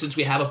 Well, since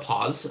we have a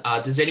pause,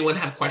 does anyone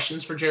have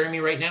questions for Jeremy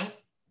right now?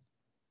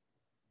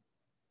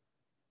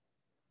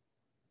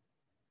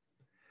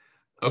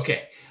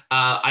 Okay.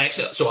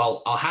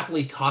 I'll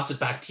happily toss it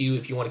back to you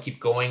if you want to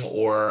keep going,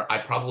 or I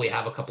probably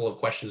have a couple of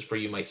questions for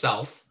you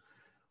myself.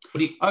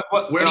 Where do you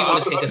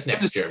want to take us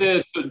next,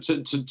 Jeremy?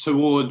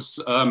 Towards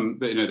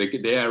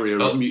the area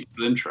of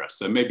mutual interest.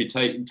 So maybe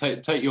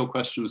take your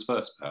questions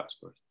first, perhaps.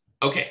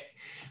 Okay,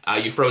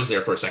 you froze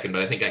there for a second,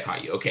 but I think I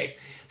caught you. Okay,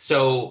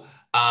 so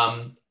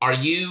are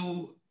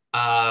you?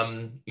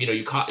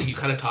 You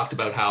kind of talked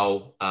about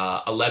how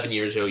 11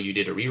 years ago you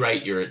did a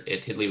rewrite. You're at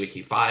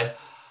TiddlyWiki 5.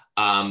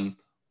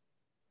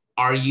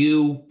 Are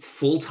you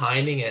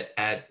full-timing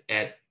at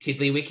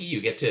TiddlyWiki?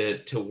 You get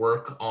to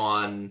work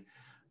on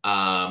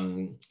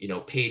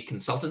paid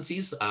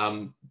consultancies.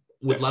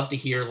 Would love to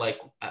hear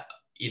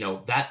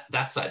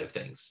that side of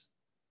things.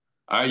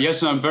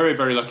 Yes, I'm very,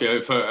 very lucky.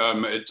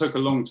 It took a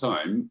long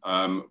time.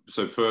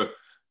 So for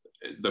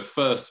the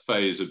first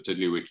phase of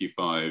TiddlyWiki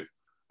 5,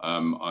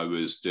 I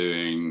was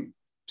doing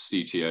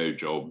CTO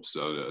jobs,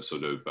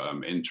 sort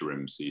of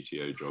interim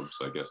CTO jobs,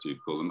 I guess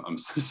you'd call them. I'm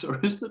so sorry,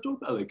 is the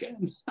doorbell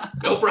again?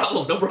 No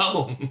problem, no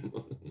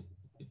problem.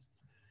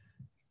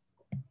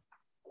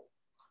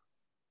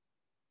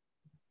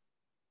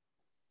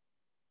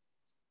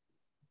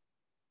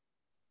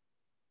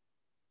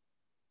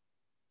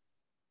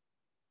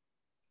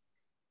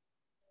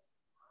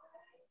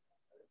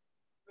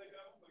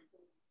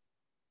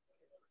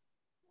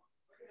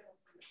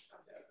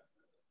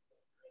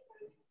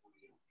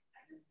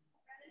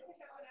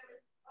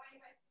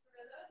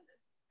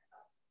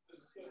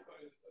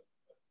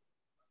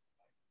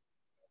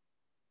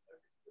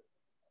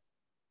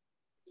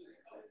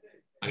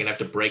 I'm gonna have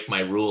to break my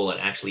rule and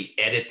actually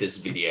edit this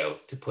video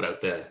to put out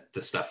the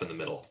stuff in the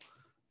middle.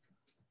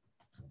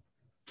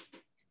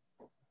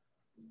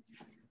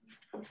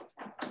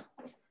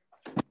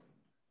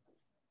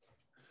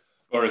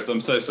 Boris, I'm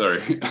so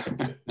sorry.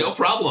 No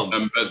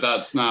problem. But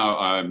that's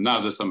now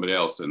there's somebody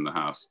else in the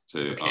house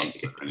to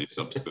answer any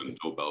subsequent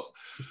doorbells.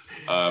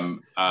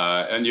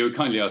 And you were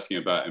kindly asking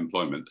about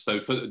employment. So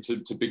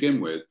to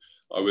begin with,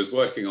 I was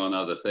working on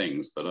other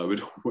things, but I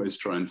would always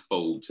try and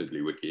fold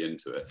TiddlyWiki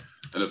into it.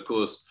 And of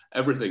course,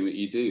 everything that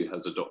you do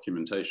has a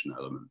documentation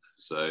element.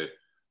 So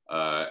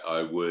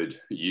I would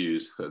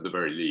use, at the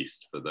very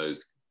least, for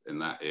those in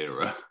that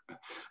era,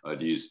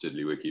 I'd use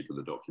TiddlyWiki for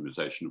the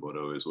documentation of what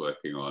I was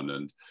working on,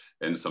 and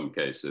in some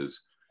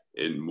cases,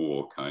 in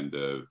more kind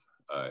of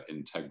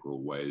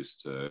integral ways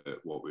to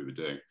what we were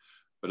doing.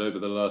 But over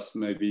the last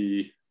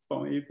maybe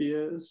 5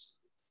 years,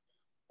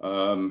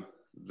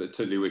 the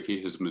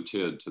TiddlyWiki has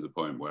matured to the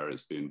point where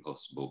it's been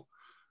possible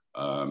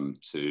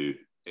to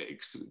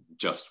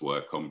just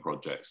work on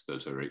projects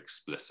that are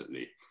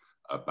explicitly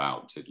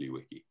about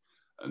TiddlyWiki.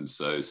 And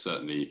so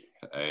certainly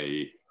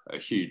a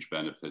huge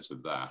benefit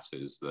of that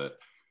is that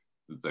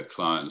the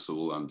clients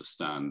all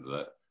understand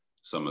that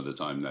some of the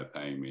time they're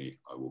paying me,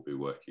 I will be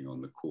working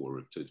on the core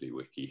of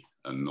TiddlyWiki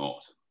and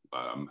not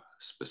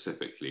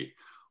specifically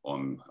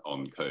on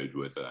code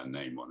with a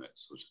name on it,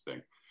 sort of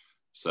thing.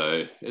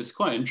 So it's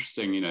quite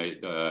interesting,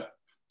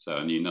 so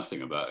I knew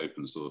nothing about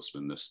open source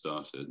when this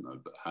started, and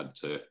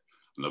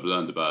I've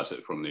learned about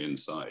it from the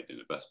inside in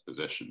a best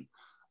position.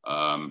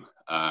 And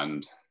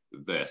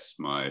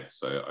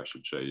so I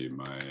should show you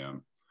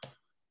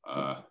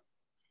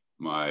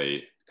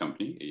my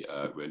company,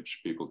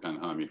 which people can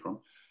hire me from,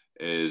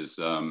 is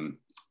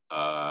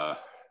I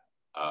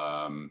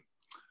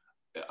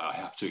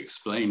have to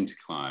explain to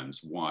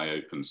clients why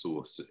open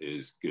source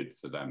is good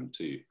for them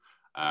too.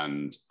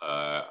 And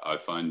I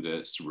find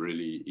it's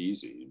really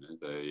easy.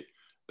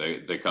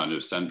 The kind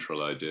of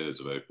central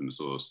ideas of open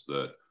source,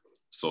 that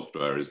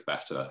software is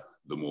better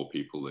the more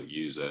people that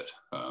use it,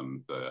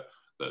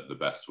 the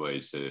best way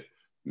to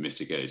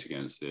mitigate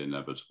against the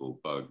inevitable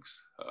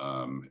bugs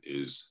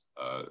is,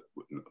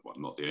 well,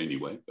 not the only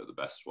way, but the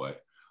best way,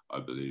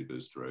 I believe,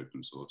 is through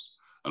open source.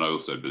 And I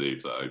also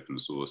believe that open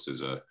source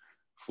is a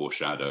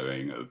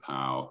foreshadowing of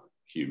how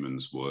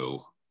humans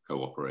will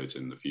cooperate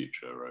in the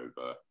future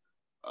over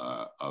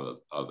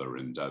other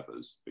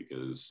endeavors,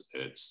 because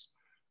it's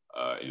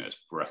it's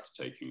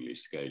breathtakingly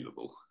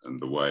scalable. And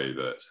the way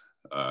that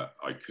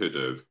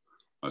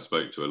I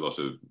spoke to a lot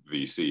of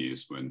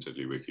VCs when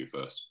TiddlyWiki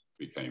first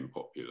became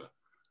popular,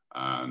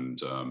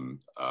 and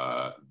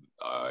I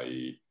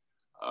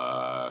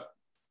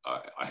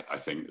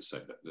think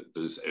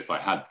that if I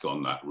had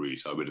gone that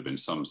route, I would have, in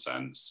some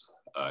sense,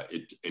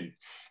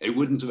 it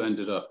wouldn't have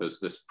ended up as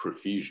this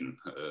profusion,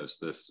 as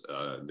this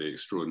the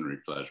extraordinary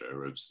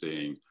pleasure of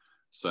seeing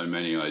so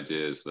many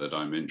ideas that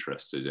I'm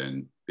interested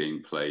in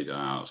being played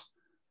out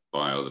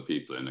by other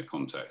people in a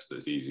context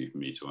that's easy for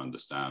me to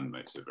understand,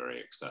 makes it very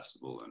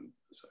accessible, and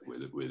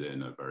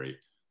within a very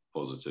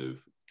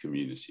positive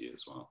community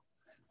as well.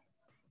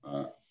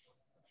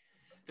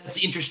 That's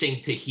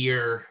interesting to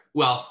hear.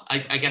 Well,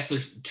 I guess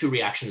there's two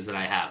reactions that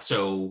I have.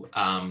 So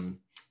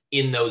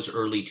in those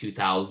early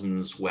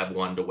 2000s, Web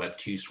 1 to Web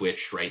 2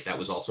 switch, right? That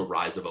was also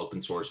rise of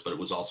open source, but it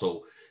was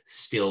also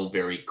still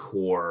very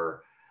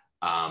core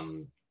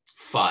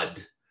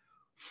FUD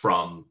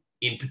from,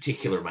 in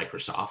particular,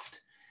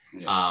 Microsoft.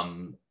 Yeah.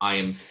 I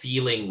am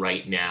feeling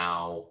right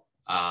now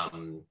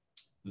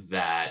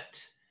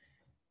that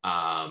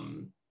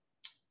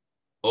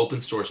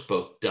open source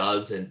both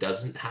does and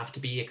doesn't have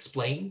to be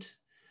explained.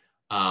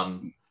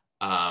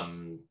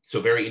 So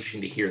very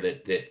interesting to hear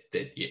that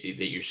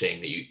you're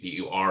saying that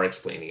you are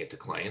explaining it to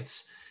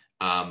clients.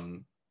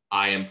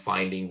 I am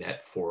finding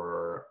that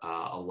for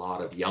a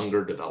lot of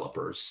younger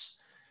developers,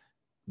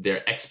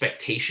 their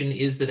expectation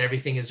is that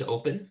everything is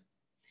open,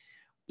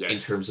 yes, in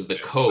terms of the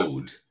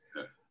code,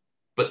 yeah,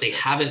 but they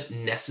haven't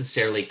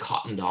necessarily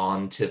cottoned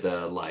on to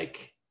the,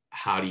 like,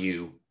 how do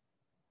you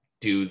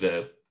do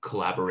the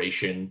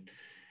collaboration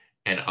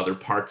and other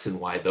parts, and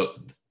why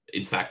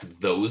in fact,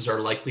 those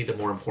are likely the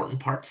more important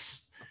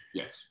parts.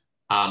 Yes.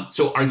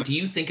 So do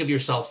you think of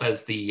yourself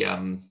as the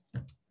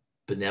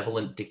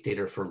benevolent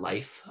dictator for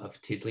life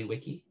of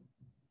TiddlyWiki?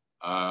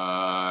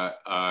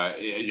 Yeah,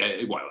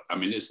 well, I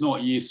mean, it's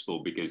not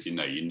useful because, you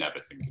never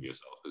think of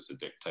yourself as a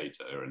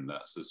dictator, and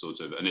that's a sort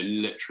of, and it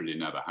literally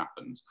never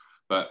happens.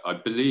 But I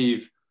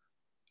believe,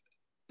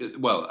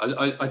 well,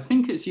 I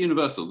think it's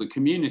universal. The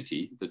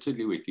community, the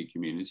TiddlyWiki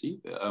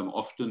community,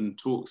 often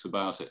talks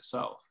about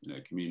itself.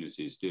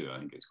 Communities do. I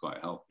think it's quite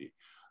healthy.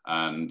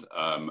 And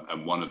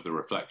one of the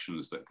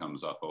reflections that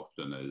comes up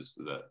often is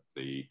that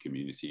the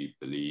community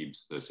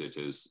believes that it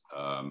is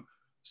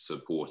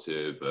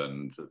supportive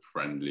and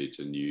friendly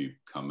to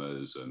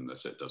newcomers, and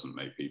that it doesn't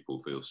make people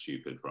feel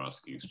stupid for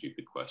asking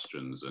stupid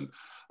questions,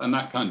 and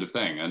that kind of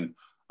thing. And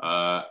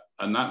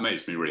that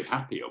makes me really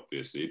happy,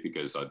 obviously,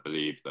 because I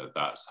believe that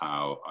that's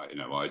how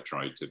I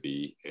try to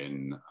be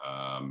in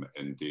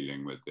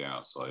dealing with the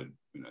outside,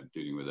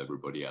 dealing with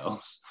everybody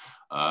else.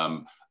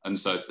 And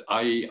so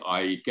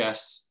I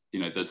guess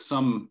there's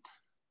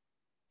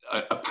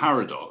a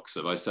paradox.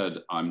 If I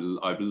said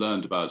I've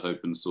learned about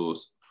open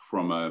source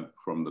from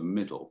the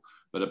middle,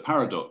 but a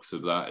paradox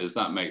of that is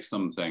that makes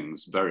some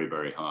things very,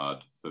 very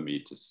hard for me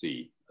to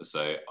see.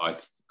 So I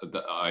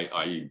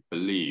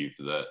believe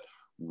that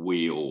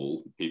we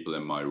all, people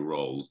in my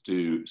role,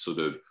 do sort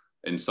of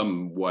in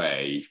some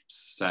way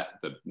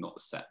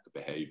not set the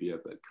behavior,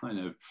 but kind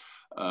of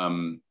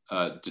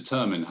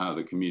determine how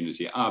the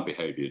community, our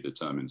behavior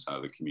determines how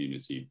the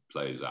community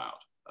plays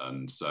out.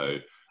 And so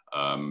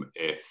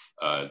if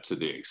to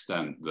the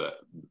extent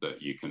that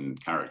you can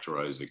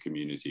characterize a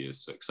community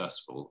as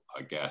successful,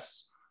 I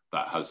guess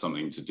that has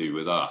something to do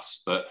with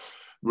us, but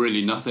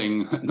really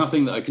nothing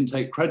that I can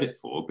take credit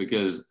for,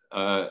 because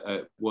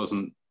it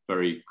wasn't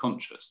very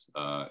conscious,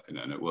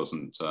 and it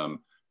wasn't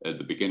at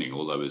the beginning.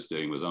 All I was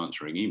doing was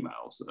answering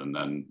emails, and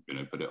then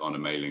put it on a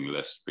mailing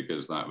list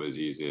because that was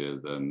easier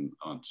than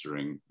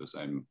answering the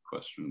same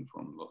question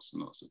from lots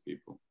and lots of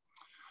people.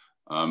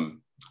 I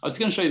was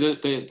going to show you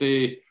that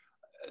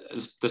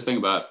this thing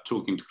about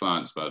talking to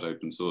clients about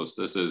open source.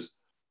 This is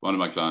one of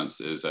my clients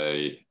is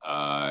a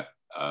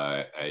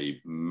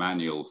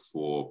manual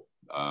for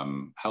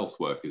health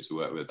workers who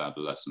work with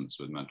adolescents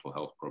with mental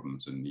health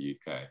problems in the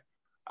UK.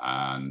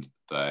 And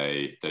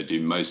they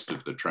do most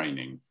of the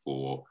training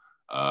for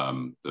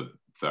the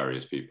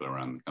various people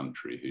around the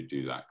country who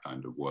do that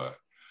kind of work.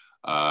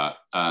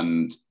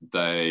 And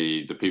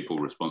the people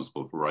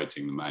responsible for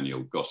writing the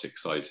manual got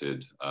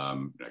excited,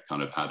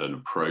 kind of had an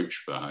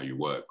approach for how you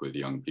work with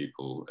young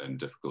people in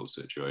difficult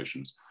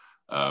situations,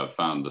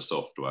 found the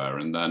software,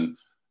 and then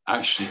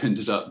actually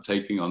ended up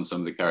taking on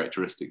some of the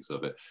characteristics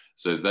of it.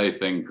 So they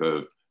think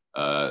of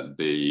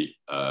the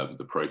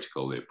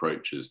protocol, the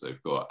approaches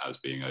they've got as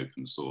being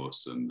open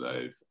source, and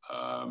they've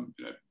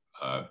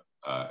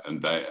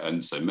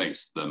and so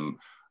makes them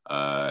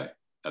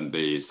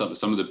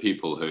some of the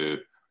people who,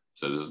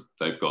 so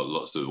they've got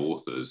lots of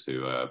authors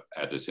who are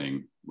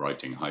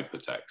writing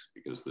hypertext,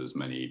 because there's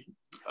many.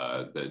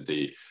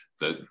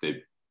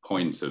 The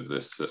point of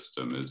this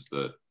system is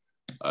that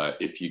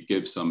if you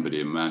give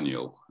somebody a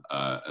manual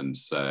and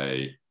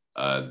say,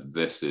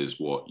 this is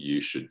what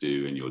you should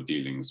do in your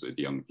dealings with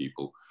young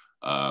people,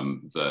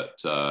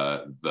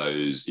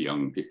 those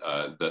young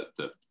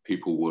that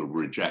people will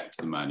reject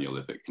the manual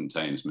if it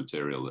contains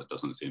material that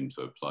doesn't seem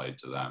to apply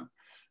to them.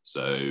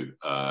 So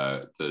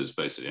there's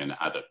basically an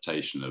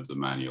adaptation of the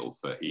manual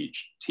for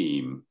each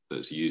team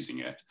that's using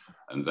it,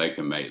 and they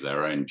can make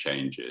their own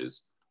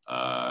changes,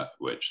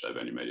 which they've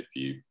only made a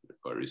few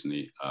quite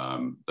recently,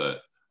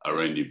 that are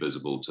only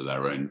visible to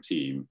their own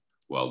team,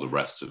 while the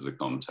rest of the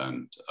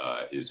content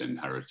is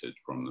inherited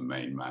from the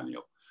main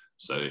manual.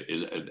 So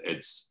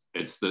it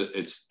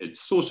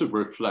sort of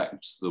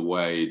reflects the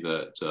way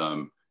that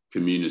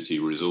community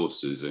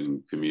resources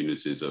and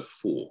communities are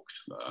forked,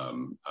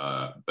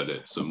 but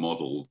it's a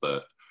model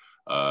that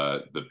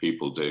the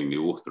people doing the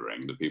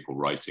authoring, the people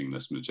writing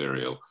this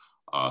material,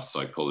 are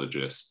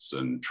psychologists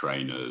and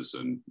trainers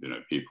and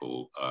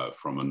people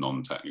from a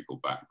non-technical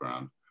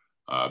background.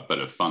 But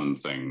a fun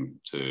thing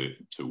to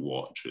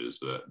watch is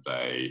that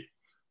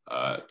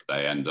they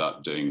end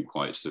up doing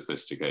quite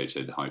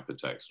sophisticated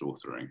hypertext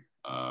authoring.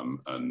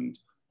 And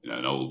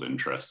an old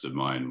interest of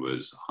mine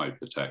was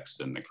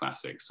hypertext in the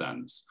classic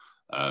sense.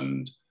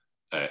 And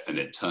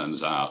it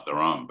turns out there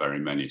aren't very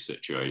many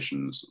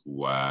situations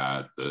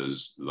where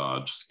there's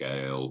large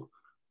scale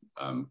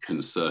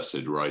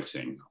concerted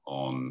writing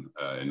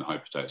in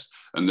hypertext.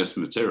 And this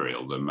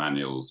material, the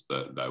manuals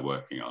that they're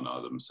working on,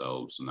 are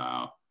themselves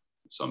now,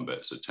 some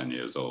bits are 10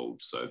 years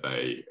old. So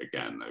they've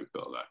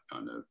got that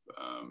kind of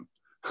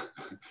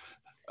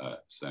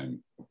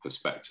same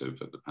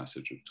perspective at the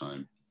passage of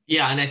time.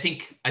 Yeah, and I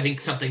think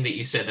something that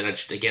you said that I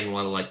just again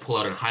want to like pull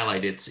out and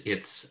highlight, it's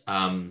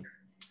the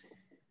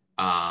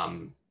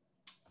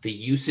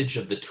usage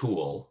of the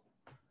tool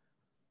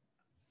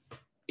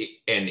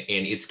and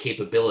its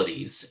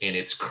capabilities and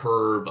its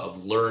curve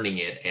of learning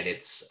it, and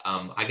its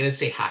I'm going to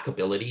say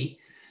hackability.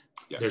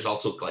 Yeah. There's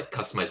also like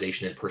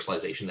customization and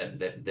personalization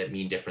that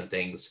mean different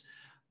things.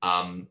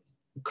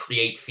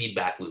 Create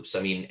feedback loops.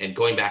 I mean, and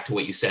going back to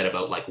what you said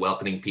about like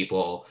welcoming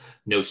people,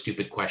 no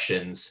stupid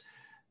questions.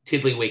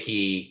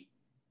 TiddlyWiki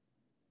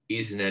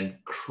is an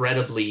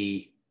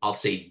incredibly, I'll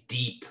say,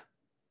 deep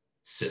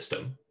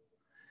system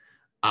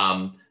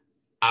out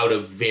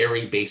of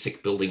very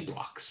basic building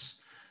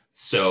blocks.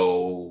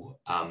 So,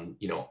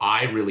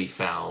 I really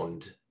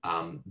found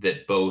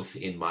that both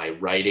in my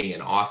writing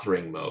and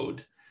authoring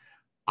mode,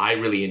 I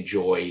really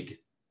enjoyed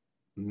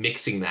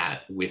mixing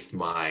that with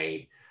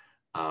my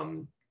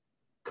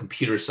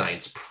computer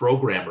science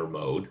programmer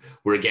mode,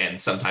 where again,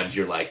 sometimes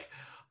you're like,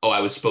 oh,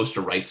 I was supposed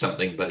to write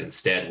something, but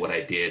instead what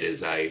I did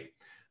is I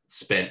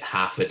spent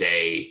half a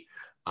day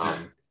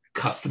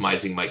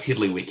customizing my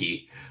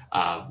TiddlyWiki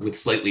with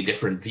slightly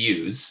different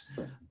views.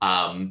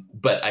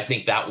 But I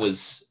think that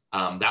was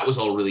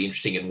all really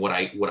interesting. And what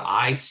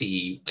I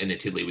see in the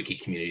TiddlyWiki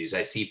communities,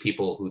 I see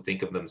people who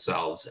think of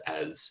themselves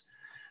as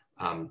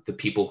the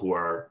people who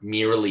are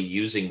merely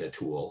using the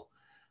tool,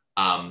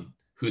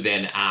 who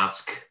then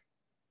ask,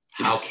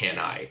 how can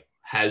I?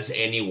 Has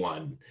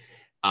anyone?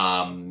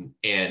 And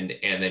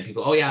then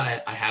people, oh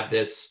yeah, I have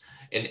this.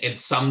 And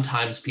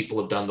sometimes people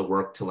have done the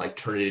work to like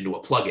turn it into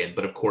a plugin,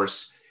 but of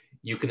course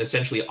you can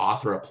essentially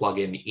author a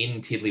plugin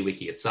in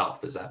TiddlyWiki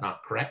itself. Is that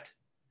not correct?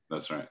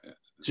 That's right. Yes.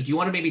 So do you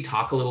want to maybe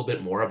talk a little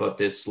bit more about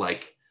this?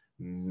 Like,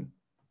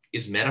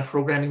 is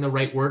metaprogramming the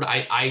right word?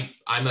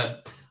 I'm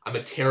a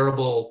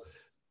terrible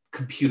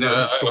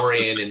computer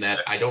historian in that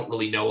I don't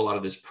really know a lot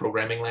of this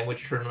programming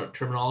language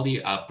terminology.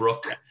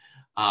 Brooke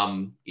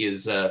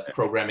is a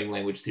programming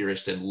language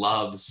theorist and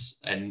loves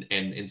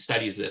and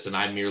studies this, and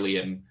I merely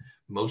am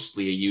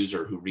mostly a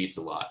user who reads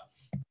a lot.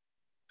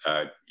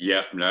 I'm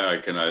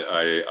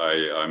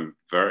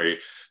very,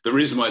 the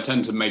reason why I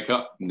tend to make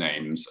up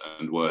names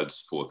and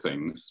words for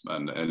things,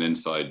 and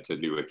inside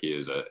TiddlyWiki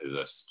is a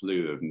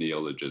slew of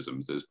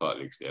neologisms, is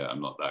partly because I'm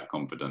not that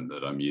confident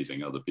that I'm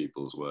using other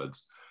people's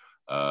words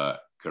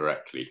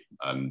correctly.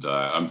 And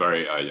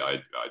I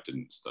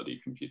didn't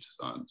study computer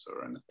science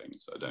or anything,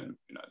 so I don't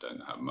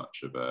have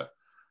much of a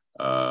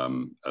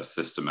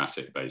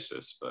systematic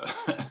basis for,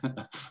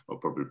 or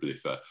probably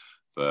for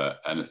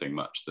anything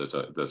much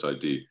that I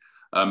do.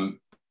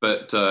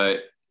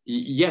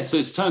 Yes,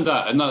 it's turned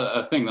out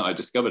a thing that I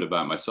discovered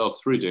about myself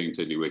through doing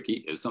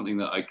TiddlyWiki is something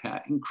that I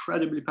care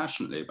incredibly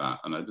passionately about,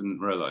 and I didn't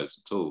realize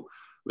at all,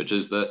 which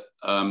is that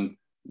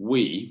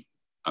we,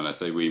 and I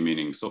say we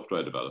meaning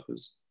software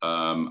developers,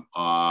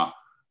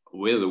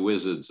 we're the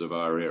wizards of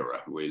our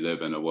era. We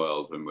live in a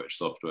world in which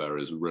software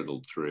is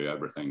riddled through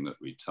everything that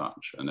we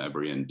touch, and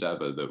every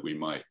endeavor that we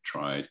might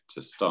try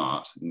to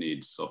start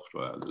needs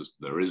software.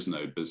 There is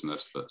no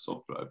business but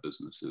software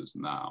businesses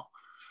now.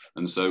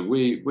 And so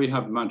we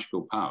have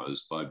magical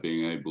powers by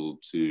being able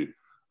to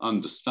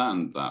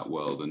understand that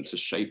world and to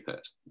shape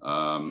it.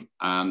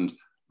 And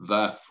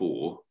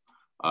therefore,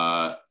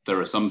 there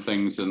are some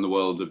things in the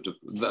world of,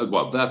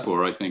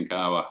 therefore I think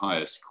our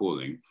highest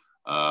calling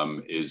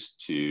is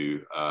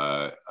to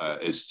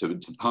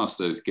pass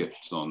those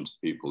gifts on to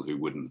people who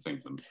wouldn't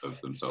think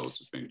of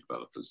themselves as being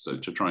developers. So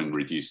to try and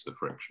reduce the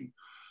friction.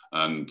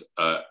 And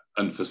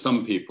for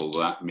some people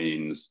that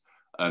means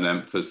an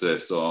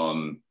emphasis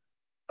on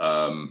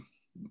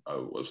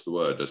what's the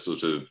word? A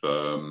sort of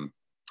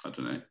I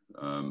don't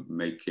know,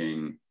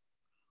 making.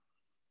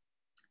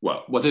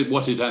 Well, what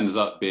it ends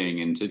up being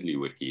in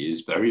TiddlyWiki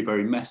is very,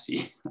 very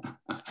messy,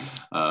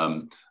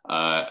 and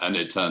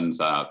it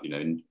turns out,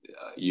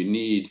 you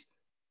need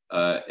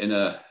in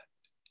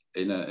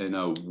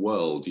a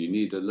world, you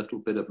need a little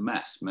bit of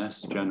mess.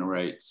 Mess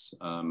generates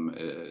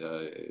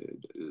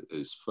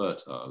is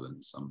fertile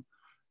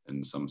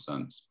in some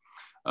sense.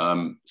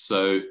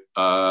 So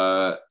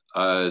I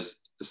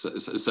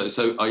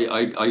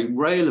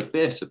rail a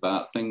bit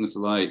about things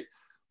like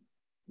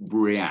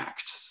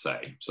React,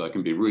 say. So I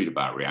can be rude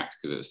about React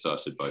because it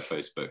started by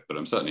Facebook, but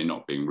I'm certainly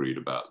not being rude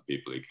about the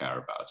people who care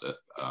about it,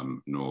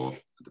 nor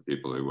the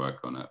people who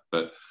work on it.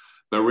 But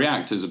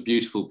React is a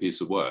beautiful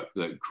piece of work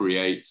that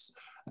creates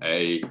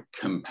a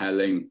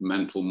compelling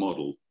mental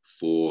model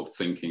for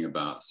thinking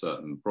about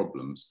certain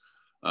problems.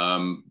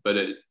 But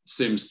it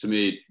seems to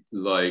me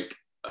like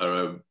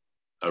a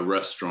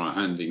restaurant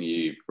handing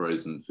you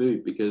frozen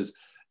food, because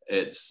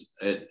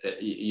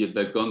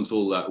they've gone to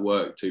all that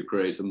work to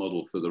create a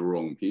model for the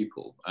wrong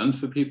people, and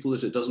for people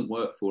that it doesn't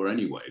work for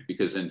anyway.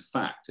 Because in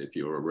fact, if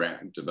you're a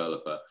React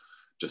developer,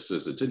 just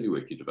as a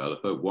TiddlyWiki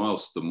developer,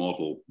 whilst the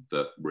model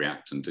that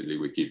React and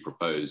TiddlyWiki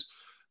propose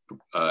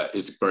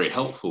is very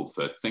helpful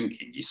for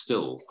thinking, you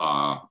still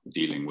are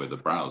dealing with a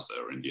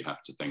browser, and you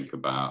have to think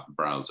about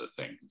browser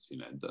things.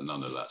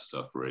 None of that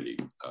stuff really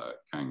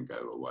can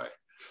go away.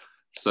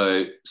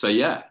 So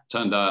yeah,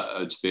 turned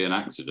out to be an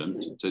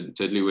accident.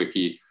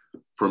 TiddlyWiki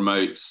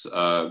promotes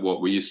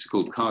what we used to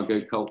call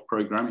cargo cult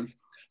programming,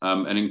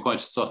 and in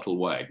quite a subtle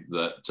way,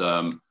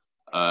 that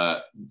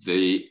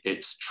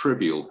it's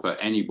trivial for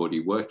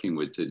anybody working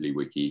with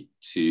TiddlyWiki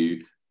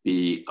to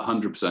be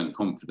 100%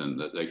 confident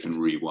that they can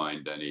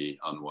rewind any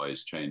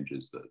unwise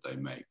changes that they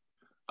make.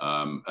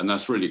 And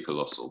that's really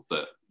colossal,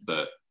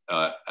 that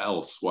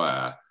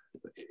elsewhere,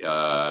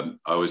 I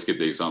always give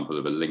the example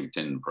of a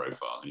LinkedIn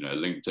profile. A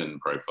LinkedIn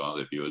profile,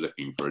 if you were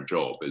looking for a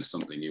job, is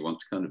something you want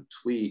to kind of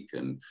tweak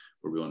and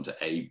probably want to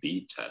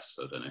A/B test,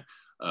 I don't know.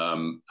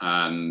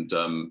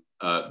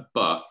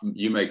 But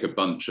you make a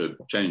bunch of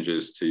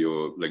changes to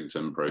your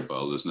LinkedIn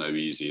profile. There's no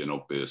easy and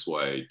obvious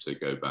way to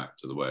go back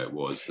to the way it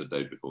was the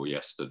day before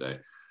yesterday.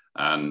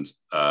 And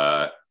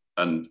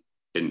in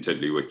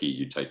TiddlyWiki,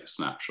 you take a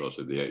snapshot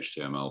of the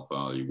HTML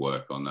file, you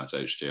work on that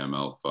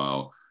HTML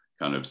file,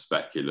 kind of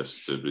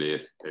speculatively.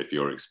 If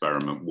your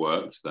experiment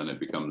worked, then it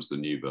becomes the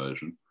new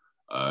version.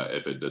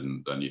 If it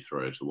didn't, then you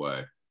throw it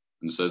away.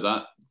 And so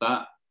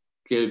that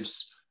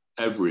gives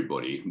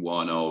everybody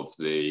one of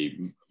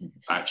the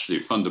actually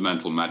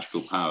fundamental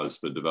magical powers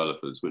for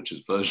developers, which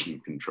is version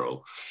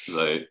control.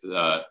 So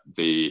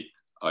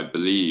I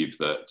believe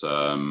that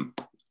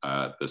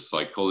the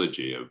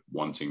psychology of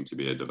wanting to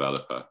be a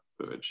developer,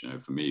 which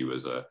for me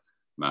was a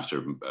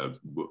matter of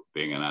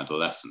being an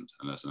adolescent,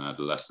 and as an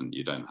adolescent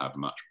you don't have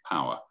much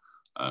power.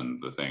 And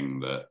the thing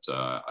that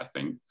I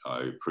think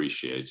I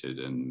appreciated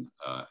and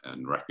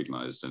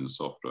recognized in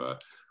software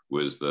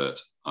was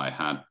that I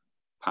had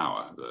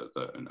power, that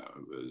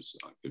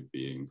I could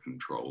be in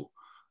control,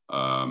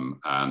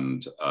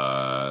 and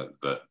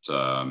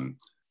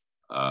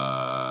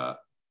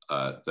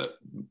that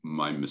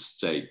my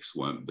mistakes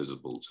weren't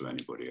visible to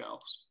anybody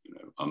else,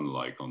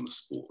 unlike on the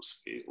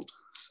sports field,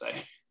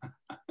 say.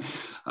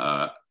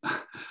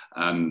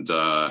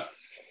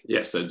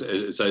 Yes, so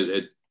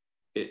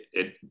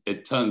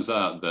it turns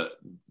out that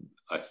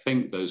I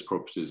think those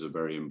properties are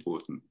very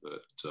important,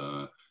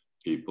 that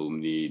people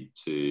need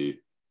to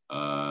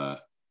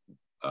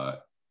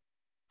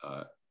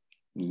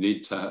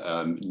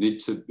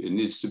it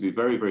needs to be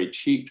very, very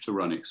cheap to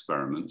run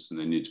experiments, and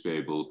they need to be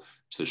able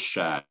to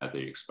share the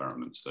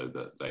experiments so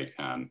that they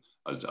can.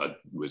 I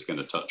was going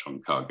to touch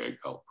on cargo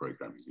cult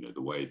programming,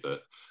 the way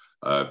that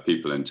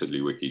people in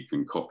TiddlyWiki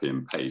can copy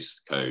and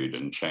paste code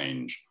and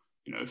change,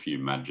 a few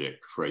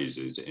magic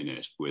phrases in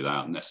it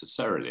without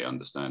necessarily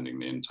understanding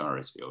the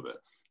entirety of it.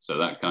 So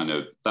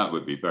that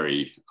would be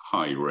very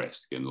high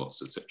risk in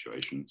lots of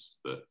situations,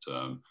 but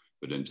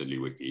in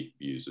TiddlyWiki,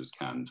 users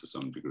can, to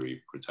some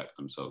degree, protect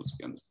themselves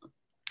against them.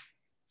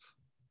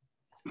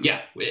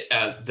 Yeah,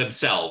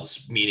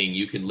 themselves, meaning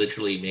you can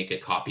literally make a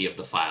copy of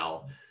the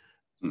file,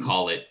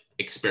 call it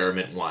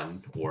experiment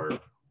 1 or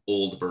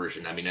old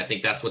version. I mean, I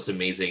think that's what's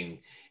amazing,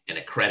 and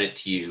a credit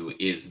to you,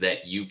 is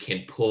that you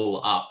can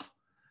pull up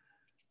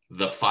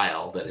the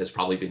file that has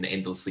probably been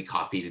endlessly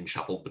copied and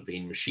shuffled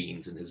between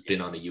machines and has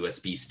been on a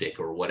USB stick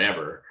or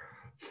whatever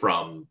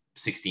from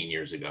 16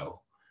 years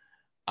ago.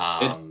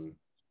 I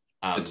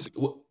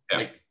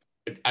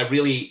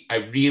really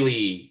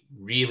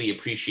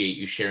appreciate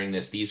you sharing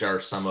this. These are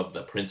some of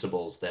the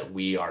principles that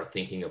we are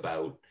thinking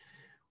about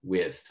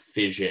with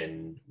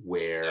Fission,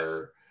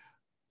 where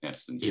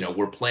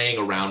we're playing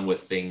around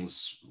with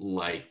things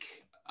like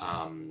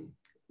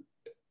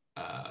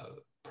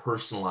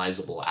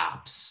personalizable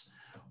apps,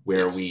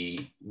 where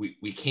we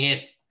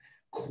can't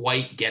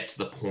quite get to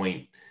the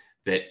point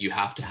that you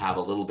have to have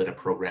a little bit of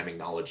programming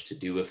knowledge to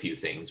do a few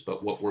things.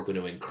 But what we're going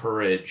to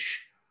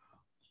encourage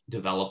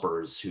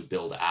developers who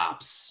build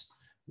apps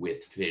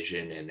with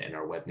Fission and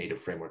our web native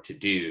framework to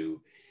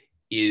do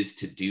is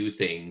to do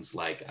things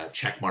like a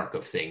check mark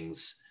of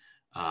things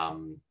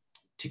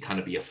to kind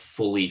of be a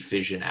fully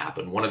Fission app.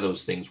 And one of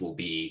those things will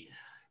be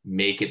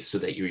make it so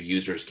that your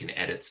users can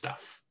edit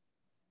stuff.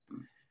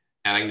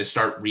 And I'm going to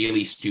start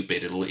really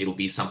stupid. It'll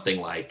be something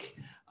like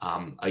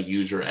a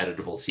user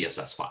editable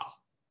CSS file.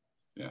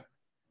 Yeah.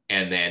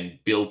 And then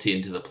built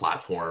into the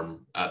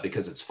platform,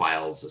 because it's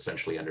files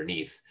essentially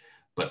underneath,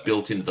 but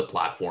built into the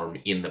platform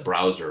in the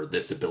browser,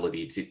 this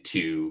ability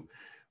to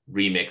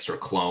remix or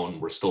clone.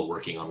 We're still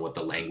working on what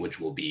the language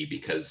will be,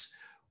 because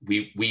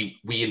we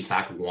in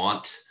fact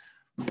want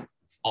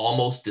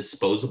almost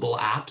disposable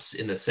apps,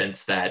 in the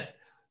sense that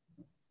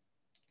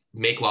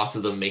make lots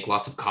of them, make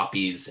lots of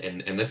copies.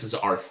 And this is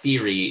our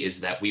theory, is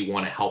that we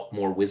want to help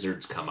more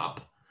wizards come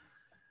up.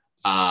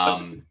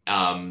 And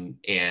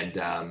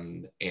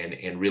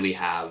really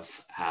have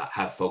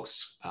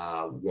folks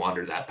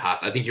wander that path.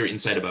 I think your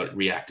insight about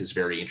React is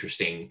very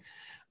interesting.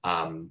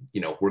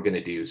 We're going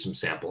to do some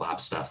sample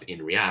app stuff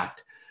in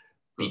React,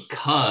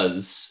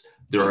 because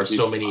there are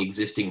so many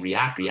existing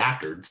React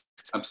reactors.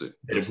 Absolutely.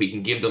 That if we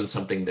can give them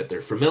something that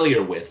they're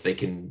familiar with, they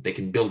can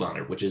build on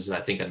it, which is, I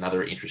think,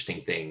 another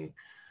interesting thing.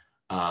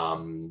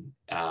 In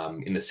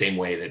the same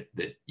way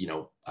that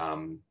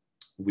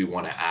we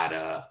want to add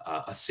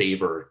a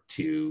saver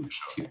to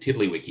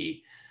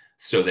TiddlyWiki,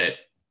 so that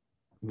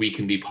we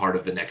can be part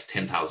of the next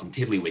 10,000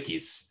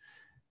 TiddlyWikis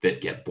that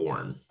get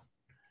born.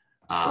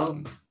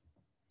 Some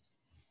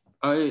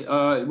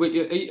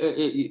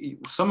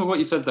of what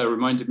you said there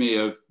reminded me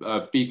of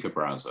Beaker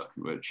browser,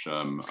 which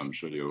I'm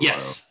sure you're aware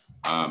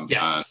of.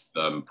 Yes.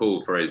 And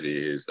Paul Frazee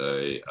is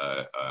a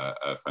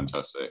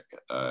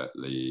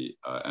fantastically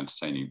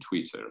entertaining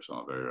tweeter, so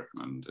I very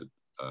recommended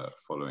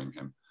following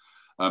him.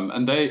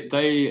 And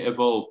they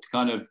evolved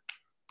kind of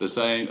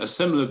a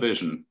similar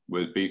vision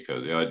with Beaker,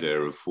 the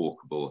idea of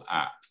forkable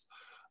apps.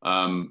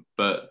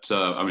 But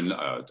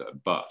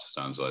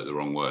sounds like the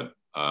wrong word.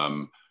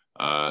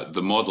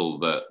 The model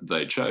that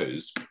they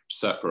chose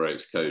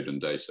separates code and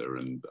data.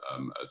 And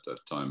at that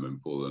time when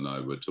Paul and I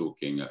were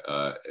talking,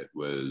 it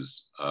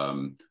was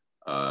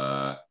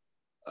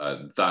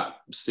that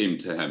seemed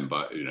to him,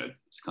 but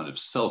it's kind of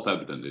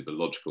self-evidently the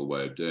logical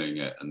way of doing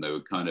it. And there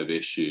were kind of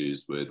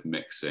issues with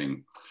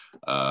mixing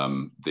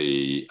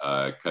the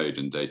code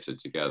and data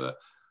together.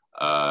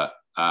 So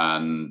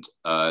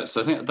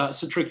I think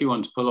that's a tricky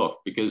one to pull off,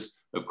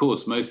 because of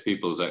course most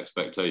people's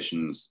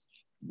expectations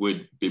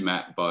would be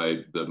met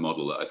by the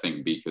model that I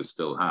think Beaker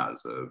still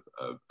has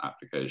of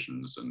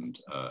applications and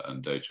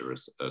data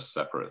as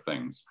separate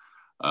things.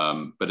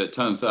 But it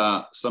turns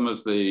out some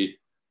of the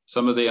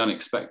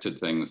unexpected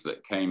things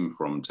that came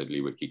from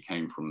TiddlyWiki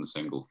came from the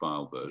single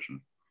file version.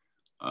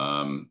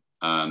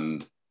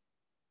 And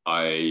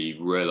I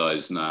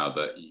realize now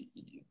that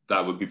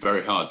that would be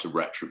very hard to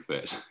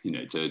retrofit,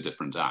 to a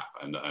different app.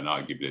 And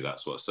arguably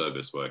that's what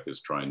service workers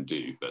try and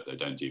do, but they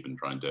don't even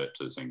try and do it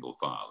to a single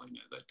file.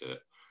 They do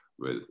it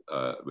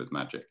with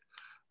magic.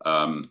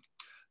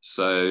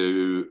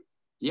 So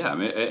yeah,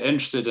 I'm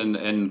interested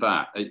in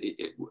that.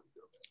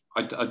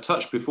 I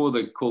touched, before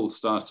the call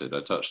started, I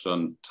touched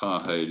on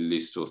Tahoe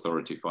least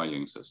authority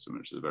filing system,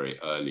 which is a very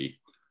early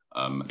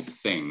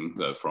thing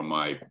that, from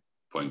my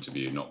point of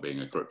view, not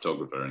being a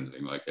cryptographer or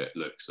anything like it,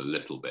 looks a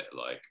little bit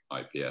like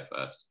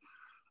IPFS.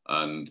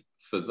 And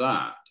for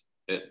that,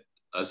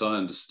 as I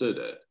understood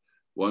it,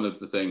 one of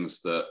the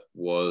things that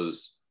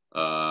was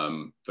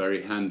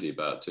very handy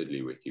about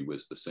TiddlyWiki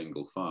was the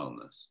single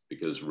fileness,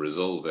 because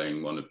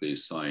resolving one of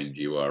these signed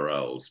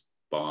URLs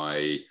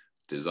by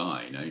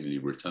design only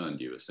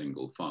returned you a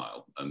single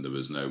file, and there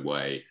was no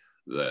way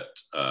that,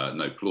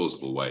 no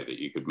plausible way that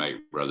you could make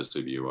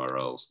relative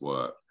URLs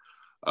work.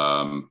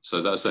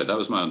 So that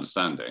was my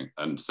understanding.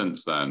 And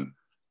since then,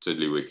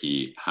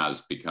 TiddlyWiki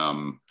has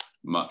become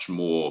much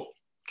more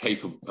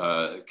capable,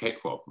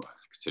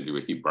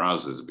 TiddlyWiki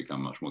browsers have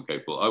become much more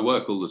capable. I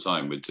work all the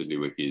time with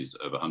TiddlyWikis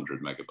of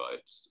 100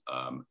 megabytes.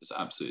 It's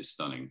absolutely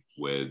stunning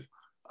with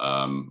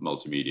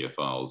multimedia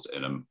files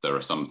in them. There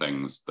are some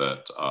things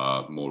that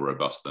are more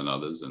robust than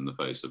others in the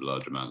face of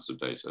large amounts of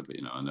data, but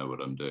I know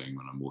what I'm doing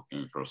when I'm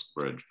walking across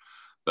the bridge.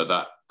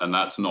 But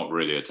that's not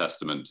really a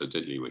testament to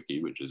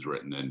TiddlyWiki, which is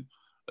written in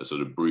a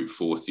sort of brute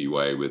forcey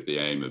way with the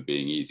aim of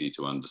being easy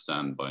to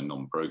understand by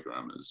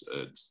non-programmers.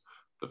 It's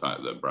the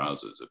fact that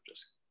browsers have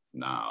just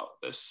now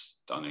this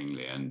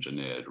stunningly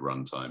engineered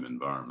runtime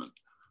environment.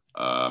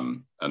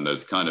 And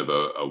there's kind of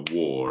a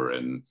war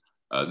in,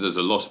 there's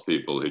a lot of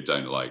people who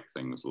don't like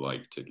things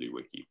like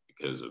TiddlyWiki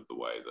because of the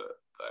way that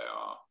they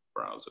are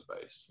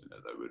browser-based.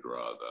 They would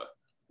rather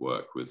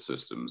work with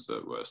systems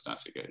that were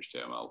static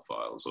HTML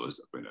files, or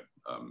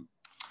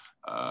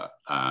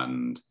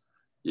and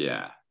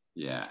yeah,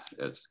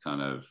 it's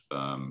kind of,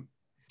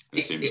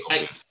 it seems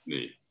obvious to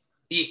me.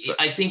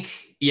 I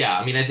think, yeah,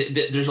 I mean,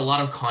 there's a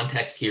lot of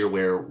context here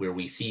where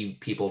we see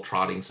people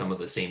trotting some of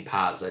the same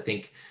paths. I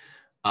think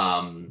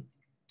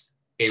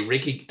a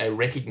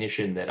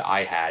recognition that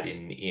I had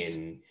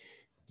in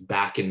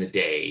back in the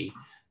day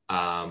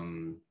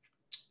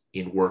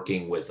in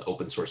working with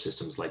open source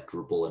systems like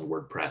Drupal and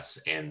WordPress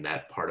and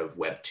that part of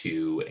Web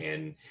 2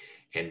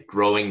 and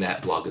growing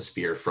that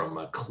blogosphere from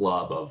a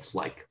club of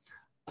like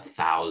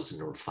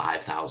 1,000 or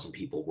 5,000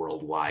 people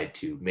worldwide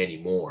to many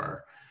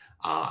more.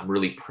 I'm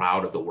really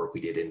proud of the work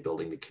we did in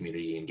building the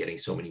community and getting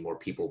so many more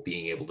people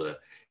being able to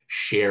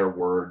share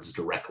words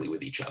directly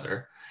with each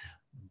other.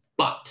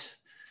 But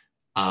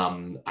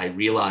I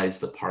realized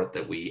the part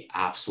that we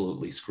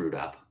absolutely screwed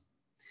up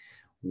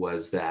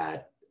was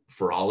that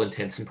for all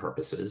intents and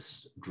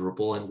purposes,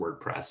 Drupal and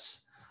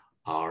WordPress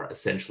are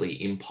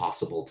essentially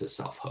impossible to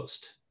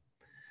self-host.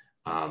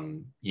 I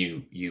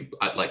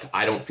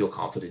don't feel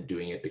confident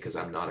doing it because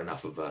I'm not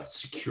enough of a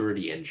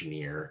security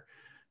engineer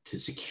to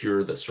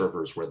secure the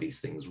servers where these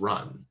things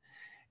run.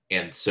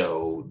 And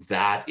so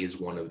that is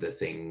one of the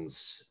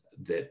things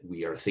that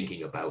we are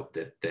thinking about,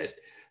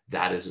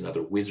 that is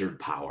another wizard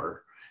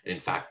power. And in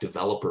fact,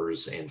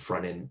 developers and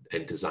front-end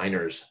and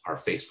designers are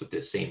faced with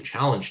this same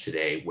challenge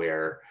today,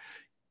 where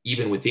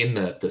even within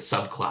the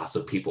subclass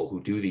of people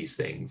who do these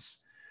things,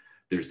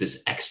 there's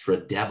this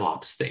extra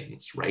DevOps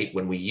things, right?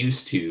 When we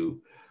used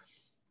to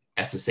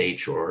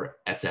SSH or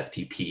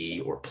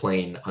SFTP or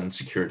plain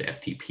unsecured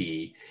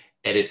FTP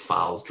edit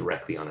files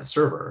directly on a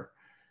server,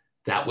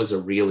 that was a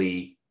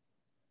really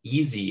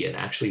easy and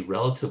actually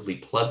relatively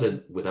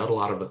pleasant, without a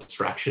lot of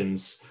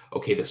abstractions.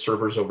 Okay, the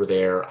server's over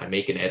there, I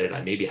make an edit,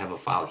 I maybe have a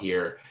file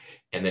here,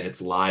 and then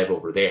it's live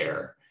over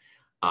there.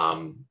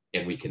 And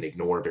we can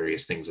ignore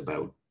various things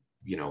about,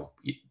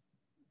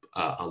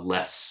 a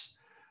less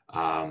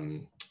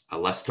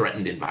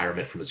threatened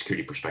environment from a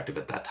security perspective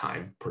at that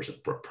time,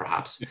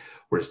 perhaps.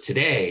 Whereas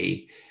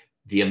today,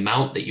 the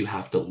amount that you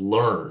have to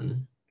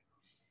learn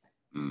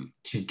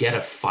to get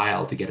a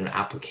file, to get an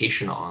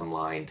application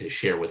online to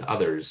share with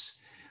others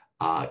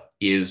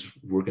is,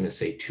 we're going to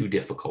say, too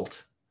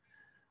difficult.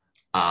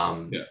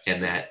 Yes.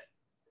 And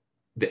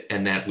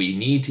that we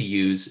need to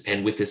use,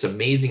 and with this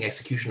amazing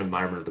execution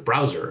environment of the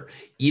browser,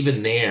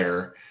 even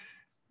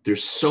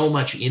there's so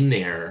much in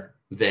there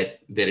that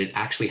it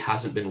actually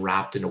hasn't been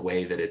wrapped in a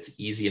way that it's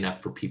easy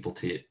enough for people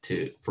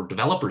for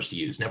developers to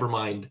use, never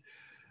mind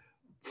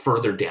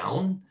further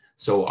down.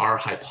 So our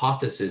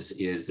hypothesis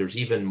is there's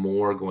even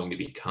more going to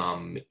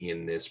become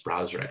in this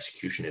browser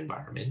execution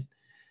environment.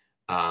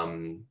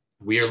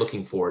 We are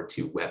looking forward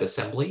to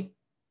WebAssembly.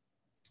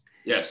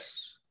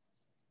 Yes.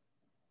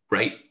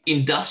 Right?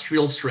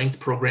 Industrial strength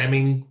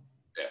programming.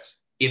 Yes.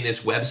 In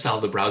this web style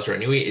of the browser.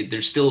 Anyway,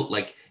 there's still,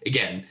 like,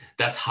 again,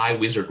 that's high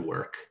wizard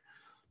work.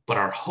 But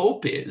our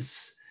hope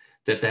is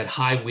that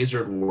high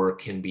wizard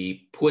work can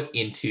be put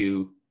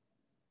into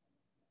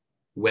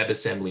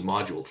WebAssembly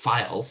module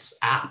files,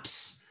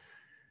 apps,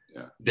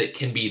 that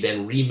can be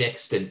then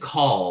remixed and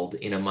called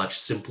in a much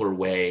simpler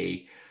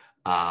way.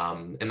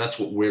 And that's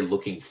what we're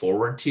looking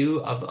forward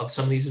to of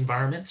some of these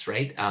environments,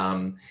 right?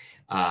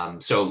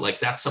 So like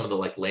that's some of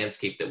the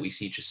landscape that we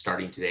see just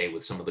starting today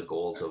with some of the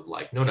goals of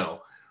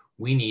no,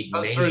 we need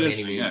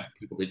many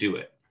people to do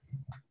it.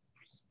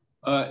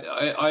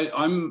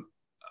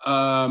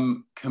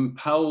 I'm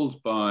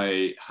compelled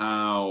by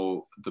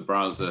how the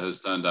browser has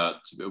turned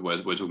out to be. We're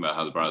talking about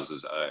how the browser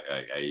is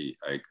a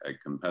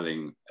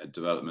compelling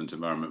development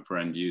environment for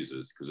end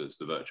users, because it's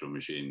the virtual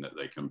machine that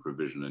they can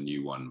provision a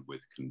new one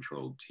with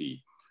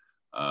Control-T.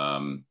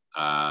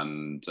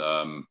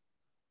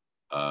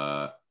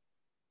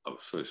 Oh,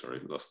 so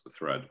sorry, lost the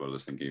thread while I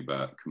was thinking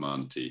about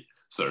Command-T.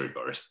 Sorry,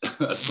 Boris.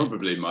 That's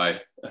probably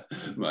my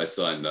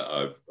sign that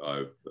I've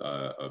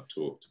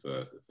talked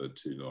for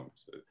too long.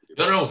 So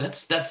no,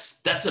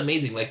 that's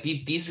amazing. Like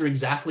these are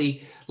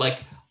exactly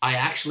like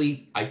I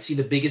see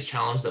the biggest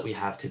challenge that we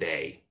have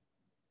today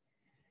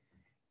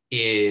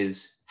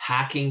is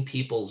hacking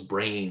people's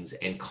brains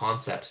and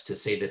concepts to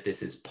say that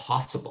this is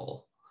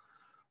possible.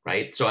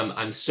 Right. So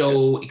I'm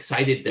so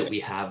excited that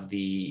we have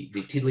the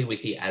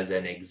TiddlyWiki as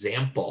an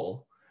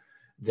example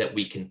that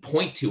we can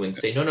point to and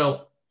say,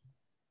 no,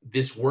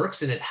 this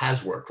works and it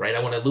has worked, right? I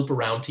want to loop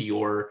around to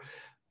your,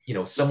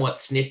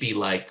 somewhat snippy,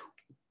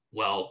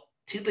 well,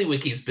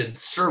 TiddlyWiki's been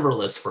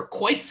serverless for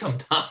quite some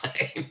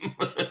time,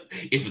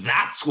 if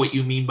that's what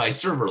you mean by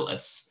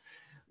serverless.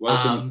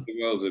 Welcome to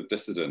the world of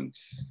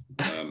dissidents.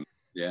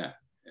 Yeah.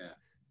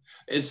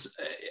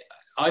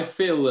 I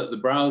feel that the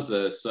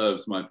browser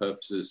serves my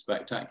purposes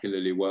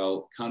spectacularly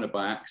well, kind of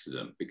by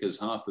accident, because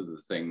half of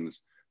the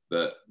things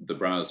that the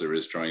browser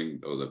is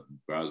trying, or the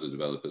browser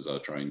developers are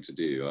trying to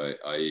do,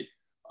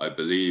 I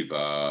believe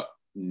are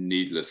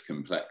needless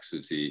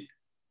complexity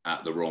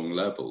at the wrong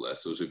level. They're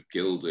sort of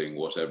gilding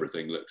what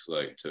everything looks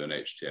like to an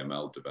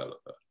HTML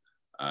developer.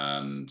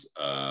 And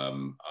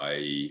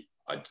I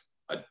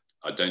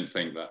don't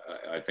think that,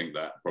 I think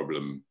that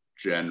problem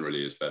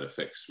generally is better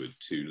fixed with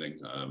tooling.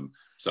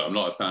 So I'm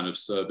not a fan of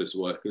service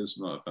workers,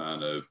 I'm not a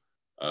fan of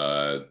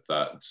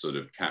that sort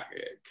of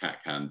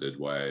cat-handed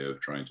way of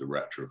trying to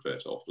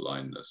retrofit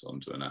offlineness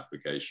onto an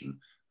application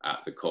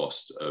at the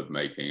cost of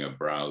making a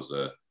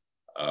browser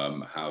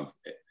have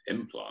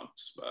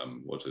implants,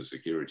 what a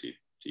security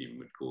team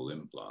would call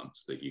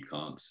implants, that you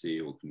can't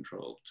see or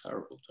control.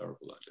 Terrible,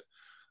 terrible idea.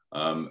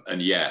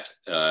 And yet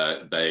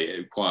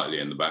they quietly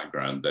in the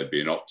background, they've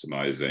been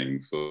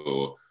optimizing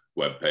for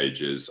web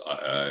pages.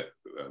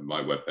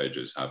 My web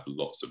pages have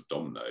lots of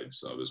DOM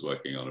nodes. I was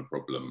working on a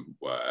problem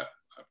where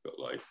I've got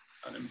like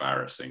an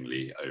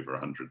embarrassingly over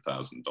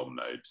 100,000 DOM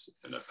nodes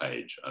in a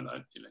page, and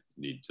I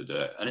need to do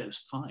it, and it was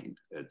fine.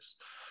 It's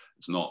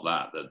not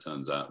that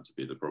turns out to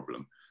be the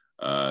problem.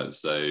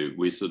 So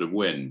we sort of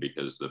win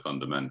because the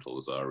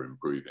fundamentals are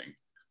improving.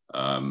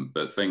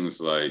 But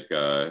things like,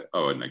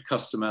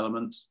 custom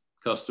elements.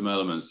 Custom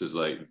elements is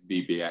like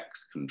VBX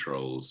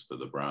controls for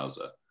the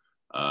browser.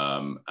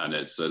 And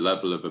it's a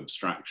level of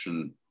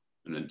abstraction,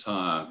 an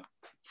entire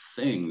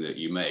thing that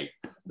you make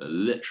that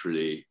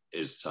literally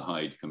is to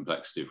hide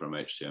complexity from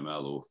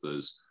HTML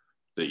authors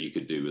that you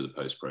could do with a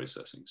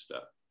post-processing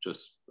step.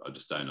 I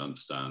just don't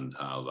understand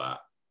how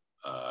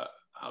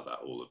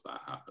all of that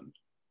happened.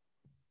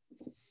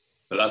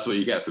 But that's what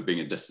you get for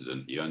being a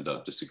dissident. You end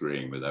up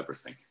disagreeing with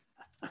everything.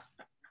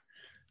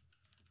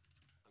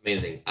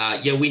 Amazing.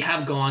 Yeah, we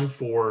have gone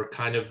for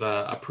kind of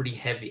a pretty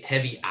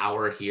heavy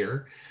hour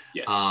here.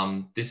 Yes.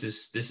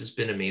 This has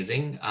been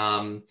amazing.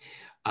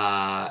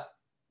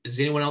 Does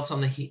anyone else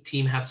on the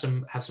team have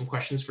some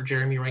questions for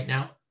Jeremy right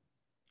now?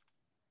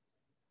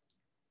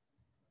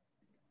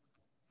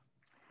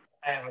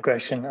 I have a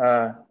question.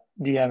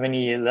 Do you have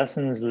any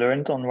lessons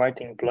learned on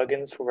writing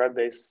plugins for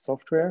web-based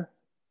software?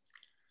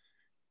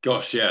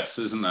 Gosh, yes,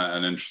 isn't that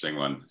an interesting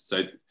one?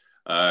 So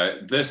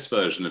this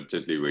version of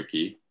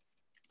TiddlyWiki,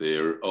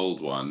 the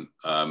old one,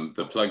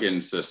 the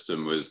plugin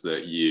system was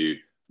that you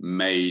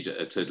made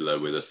a tiddler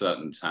with a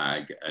certain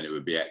tag and it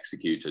would be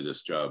executed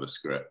as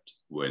JavaScript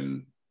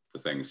when the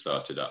thing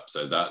started up.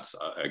 So that's,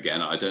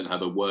 again, I don't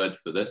have a word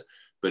for this,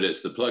 but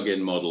it's the plugin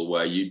model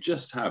where you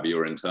just have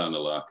your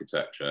internal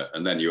architecture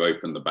and then you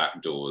open the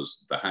back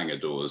doors, the hanger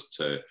doors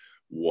to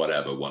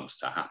whatever wants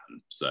to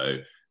happen. So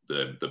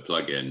the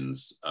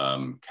plugins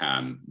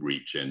can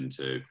reach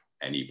into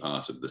any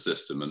part of the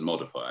system and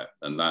modify it.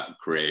 And that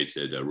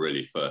created a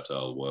really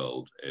fertile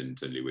world in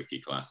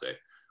TiddlyWiki Classic,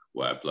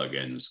 where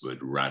plugins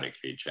would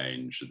radically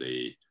change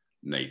the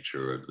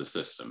nature of the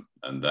system.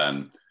 And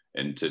then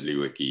in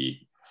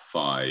TiddlyWiki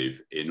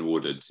 5, in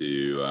order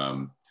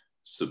to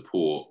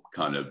support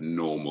kind of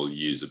normal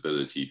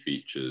usability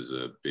features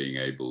of being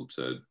able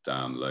to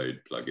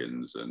download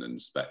plugins and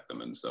inspect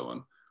them and so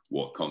on,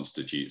 what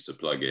constitutes a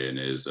plugin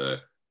is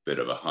a bit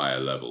of a higher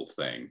level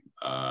thing.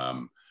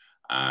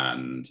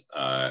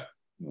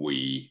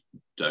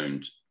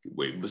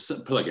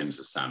 Plugins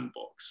are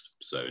sandboxed.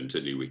 So in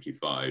TiddlyWiki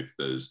 5,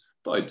 there's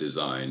by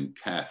design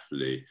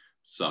carefully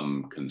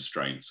some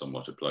constraints on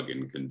what a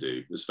plugin can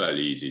do. It's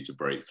fairly easy to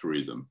break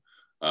through them.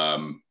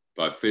 But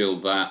I feel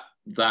that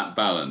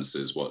balance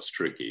is what's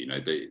tricky.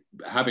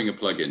 Having a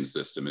plugin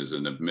system is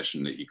an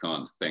admission that you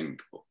can't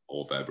think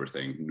of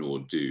everything nor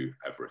do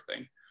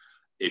everything.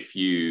 If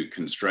you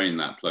constrain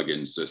that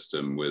plugin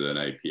system with an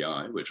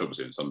API, which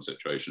obviously in some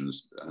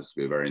situations has to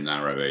be a very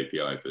narrow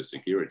API for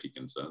security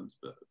concerns,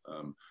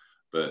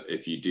 but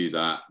if you do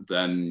that,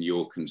 then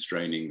you're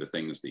constraining the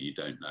things that you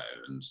don't know.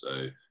 And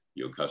so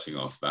you're cutting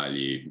off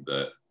value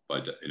that,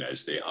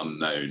 it's the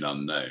unknown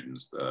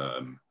unknowns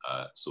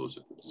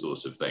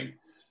sort of thing.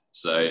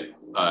 So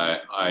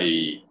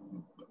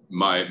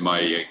my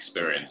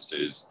experience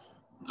is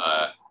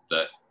that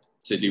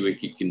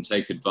TiddlyWiki can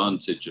take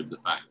advantage of the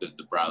fact that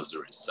the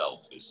browser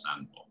itself is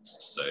sandboxed.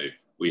 So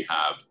we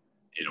have,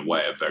 in a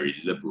way, a very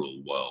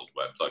liberal world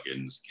where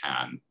plugins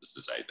can, as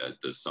I say,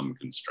 there's some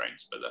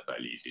constraints, but they're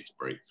fairly easy to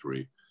break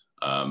through.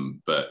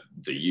 But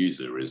the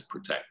user is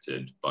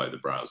protected by the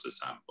browser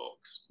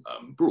sandbox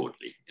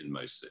broadly in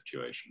most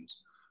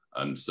situations.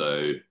 And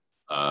so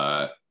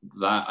that,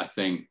 I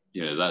think,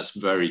 that's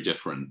very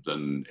different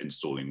than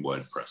installing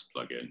WordPress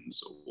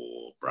plugins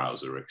or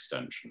browser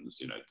extensions.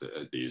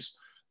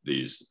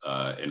 These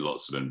in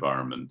lots of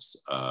environments,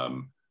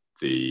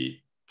 the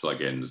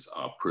plugins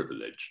are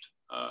privileged,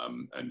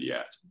 and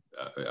yet,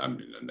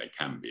 and they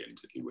can be in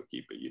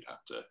TiddlyWiki, but you'd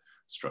have to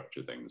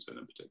structure things in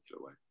a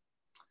particular way.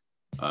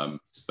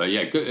 But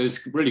yeah,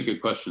 it's really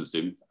good question,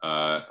 Stephen,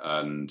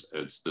 and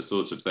it's the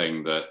sort of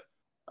thing that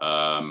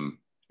I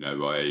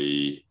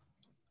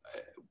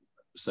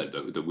said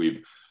that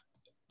we've.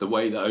 The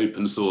way that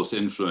open source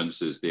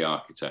influences the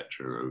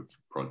architecture of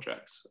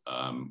projects,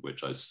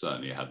 which I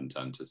certainly hadn't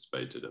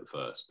anticipated at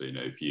first. But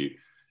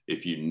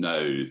if you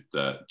know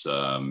that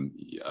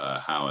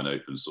how an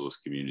open source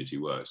community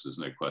works, there's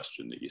no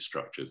question that you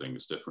structure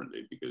things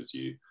differently because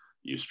you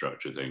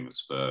structure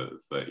things for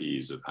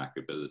ease of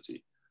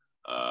hackability.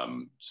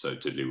 So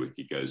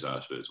TiddlyWiki goes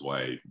out of its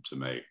way to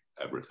make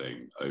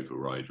everything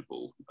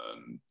overrideable,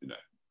 and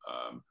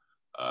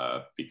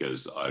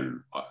because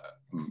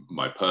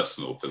my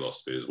personal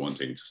philosophy is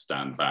wanting to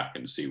stand back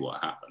and see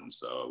what happens.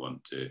 So I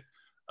want to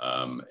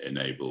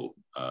enable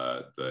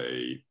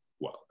the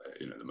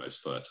most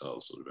fertile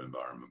sort of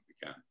environment we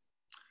can.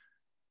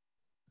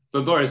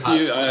 But Boris,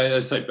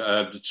 you say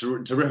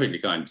terrifically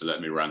kind to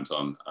let me rant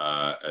on.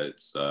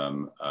 It's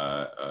always,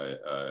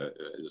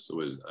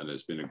 and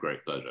it's been a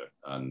great pleasure.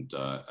 And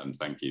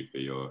thank you for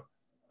your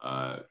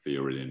for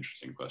your really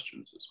interesting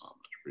questions as well.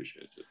 Much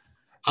appreciated.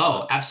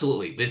 Oh,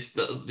 absolutely.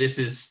 This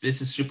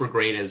is super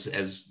great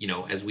as you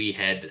know, as we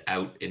head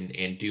out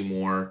and do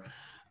more.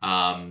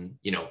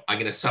 You know, I'm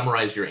going to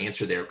summarize your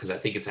answer there because I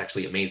think it's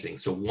actually amazing.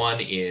 So one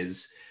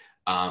is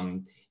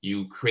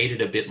you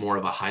created a bit more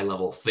of a high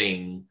level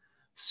thing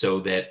so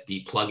that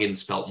the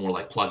plugins felt more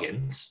like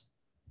plugins.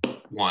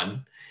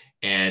 One.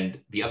 And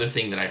the other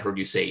thing that I heard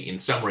you say in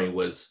summary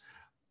was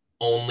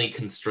only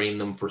constrain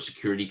them for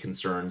security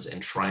concerns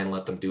and try and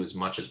let them do as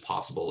much as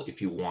possible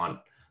if you want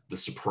the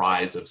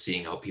surprise of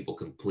seeing how people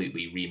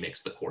completely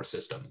remix the core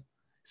system.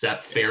 Is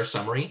that fair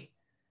summary?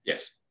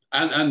 Yes.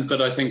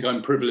 But I think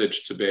I'm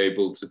privileged to be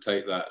able to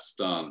take that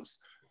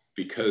stance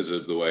because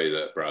of the way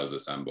that browser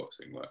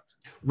sandboxing works.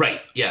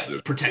 Right. Yeah.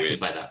 Protected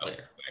by that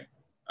layer.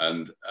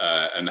 And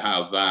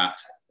how that,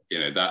 you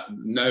know, that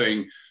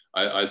knowing,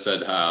 I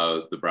said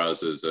how the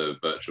browsers are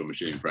virtual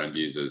machine for end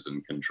users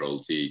and control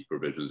T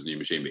provisions a new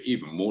machine, but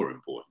even more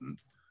important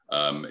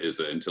is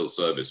that until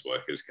service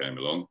workers came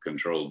along,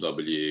 control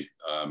W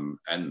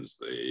ends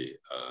the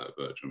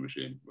virtual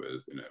machine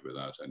with, you know,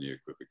 without any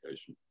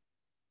equivocation.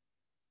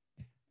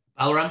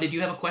 Balaram, did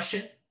you have a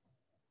question?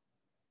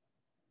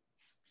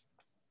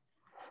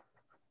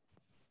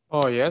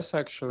 Oh, yes,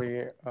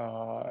 actually.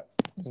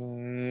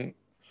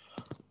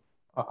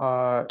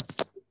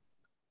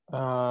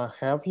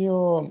 Have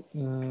you,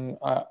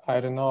 I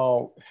don't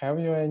know, have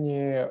you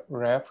any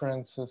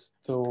references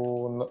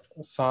to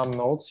some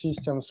node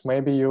systems?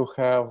 Maybe you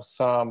have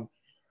some,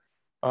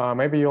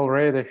 maybe you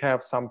already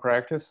have some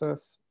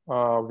practices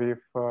with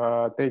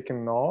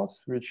taking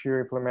nodes, which you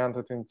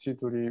implemented in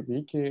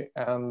TiddlyWiki.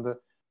 And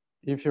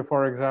if you,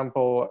 for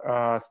example,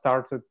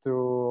 started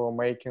to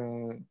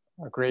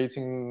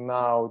creating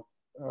now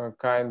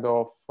kind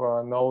of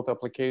node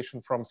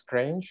application from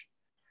scratch,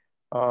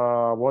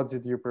 what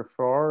did you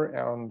prefer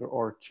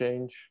or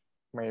change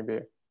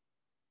maybe?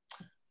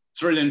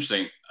 It's really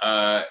interesting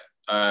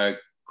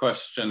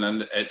question,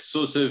 and it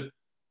sort of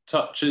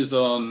touches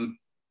on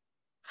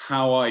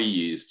how I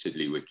use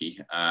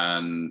TiddlyWiki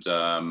and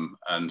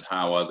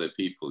how other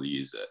people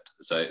use it.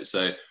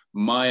 So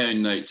my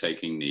own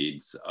note-taking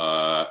needs,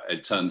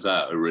 it turns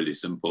out, are really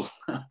simple.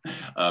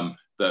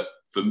 That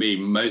for me,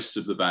 most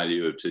of the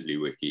value of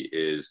TiddlyWiki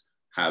is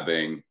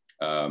having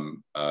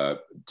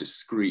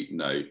discrete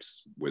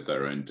notes with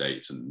their own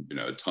date and, you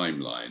know, a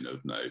timeline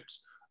of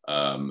notes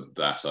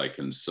that I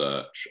can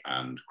search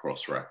and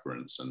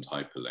cross-reference and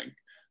hyperlink.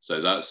 So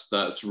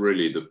that's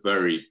really the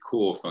very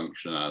core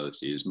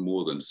functionality is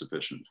more than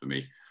sufficient for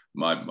me.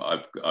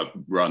 I've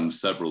run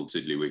several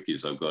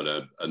TiddlyWikis. I've got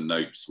a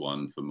notes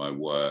one for my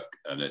work,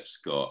 and it's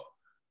got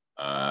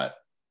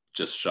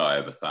just shy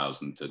of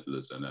 1,000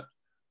 tiddlers in it.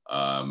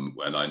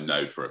 And I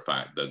know for a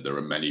fact that there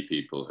are many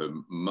people who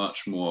are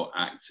much more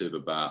active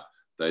about,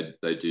 they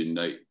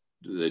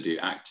do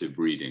active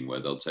reading where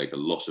they'll take a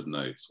lot of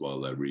notes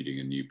while they're reading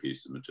a new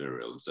piece of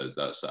material. So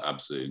that's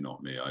absolutely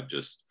not me. I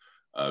just,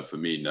 for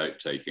me,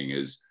 note-taking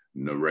is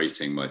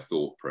narrating my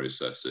thought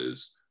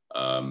processes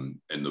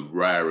in the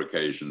rare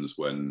occasions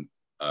when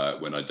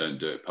I don't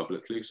do it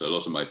publicly. So a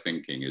lot of my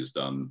thinking is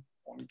done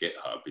on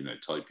GitHub, you know,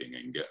 typing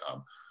in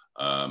GitHub.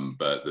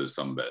 But there's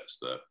some bits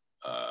that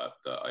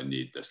I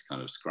need this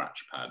kind of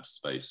scratch pad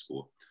space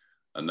for.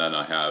 And then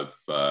I have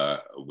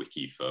a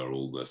wiki for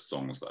all the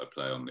songs that I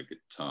play on the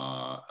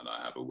guitar, and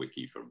I have a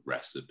wiki for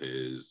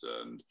recipes.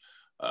 And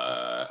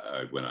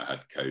when I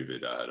had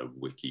COVID, I had a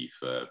wiki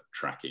for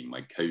tracking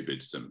my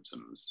COVID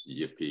symptoms.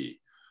 Yippee!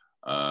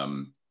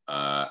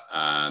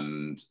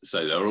 And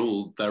so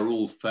they're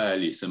all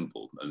fairly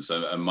simple.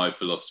 And my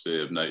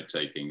philosophy of note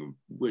taking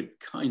would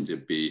kind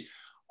of be,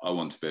 I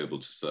want to be able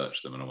to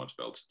search them and I want to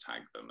be able to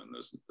tag them, and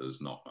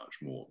there's not much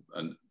more.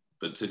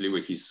 But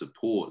TiddlyWiki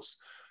supports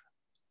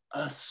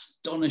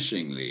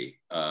astonishingly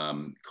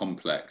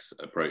complex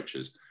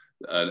approaches.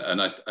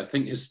 And I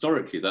think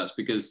historically that's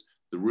because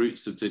the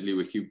roots of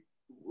TiddlyWiki,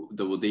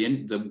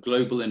 the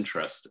global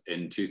interest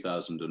in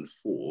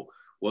 2004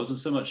 wasn't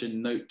so much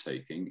in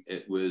note-taking,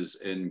 it was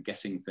in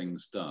getting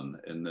things done,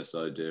 in this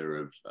idea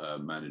of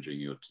managing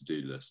your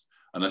to-do list.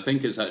 And I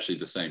think it's actually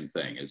the same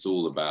thing. It's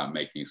all about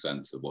making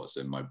sense of what's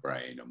in my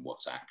brain and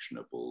what's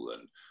actionable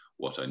and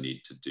what I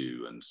need to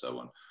do and so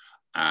on.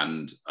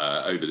 And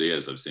over the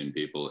years, I've seen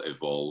people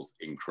evolve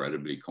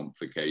incredibly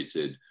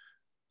complicated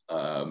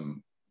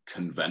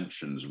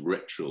conventions,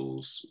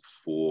 rituals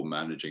for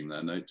managing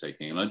their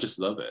note-taking. And I just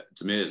love it.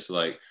 To me, it's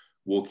like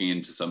walking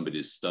into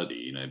somebody's study.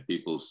 You know,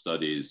 people's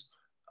studies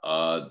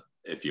are,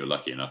 if you're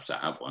lucky enough to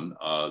have one,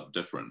 are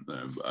different.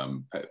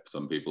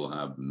 Some people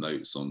have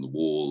notes on the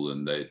wall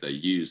and they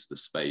use the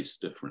space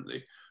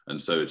differently.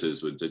 And so it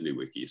is with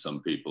TiddlyWiki.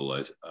 Some people,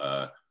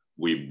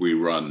 we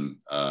run,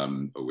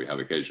 or we have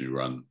occasionally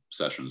run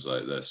sessions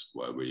like this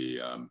where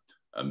we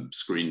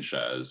screen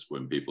shares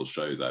when people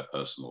show their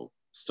personal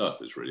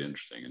stuff. Is really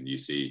interesting. And you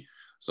see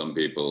some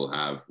people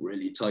have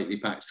really tightly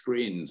packed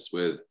screens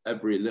with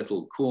every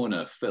little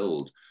corner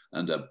filled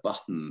and a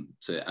button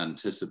to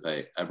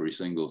anticipate every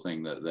single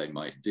thing that they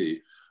might do.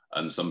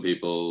 And some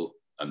people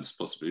and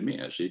possibly me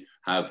actually,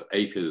 have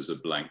acres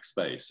of blank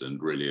space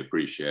and really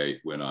appreciate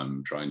when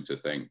I'm trying to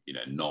think, you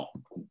know, not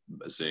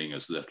seeing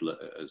as little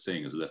as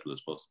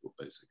possible,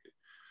 basically.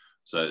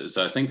 So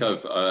I think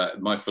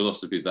my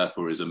philosophy,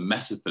 therefore, is a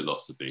meta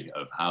philosophy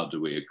of how do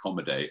we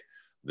accommodate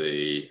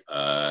the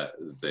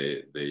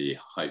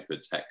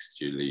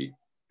hypertextually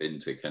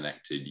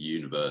interconnected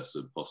universe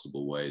of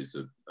possible ways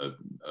of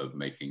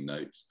making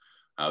notes.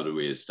 How do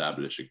we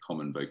establish a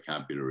common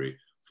vocabulary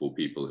for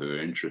people who are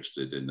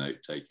interested in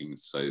note taking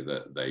so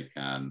that they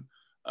can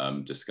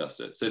discuss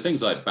it? So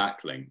things like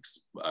backlinks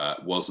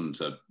wasn't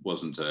a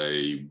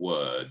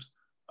word.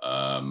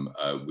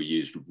 We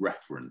used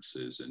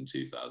references in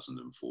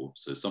 2004.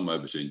 So somewhere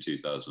between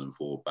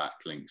 2004,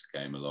 backlinks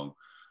came along,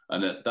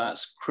 and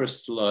that's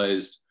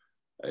crystallized.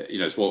 You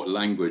know, it's what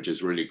language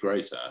is really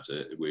great at.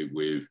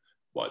 We've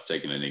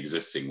taken an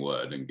existing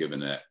word and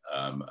given it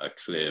a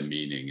clear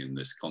meaning in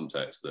this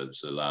context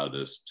that's allowed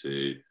us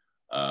to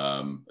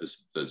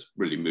that's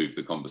really moved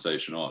the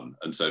conversation on.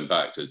 And so, in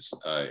fact, it's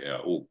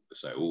all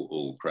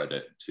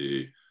credit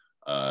to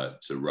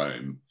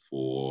Rome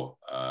for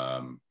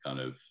kind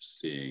of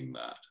seeing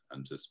that,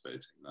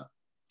 anticipating that.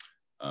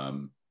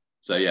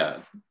 So yeah,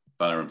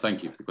 Balaram,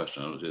 thank you for the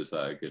question. Is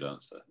that a good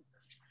answer?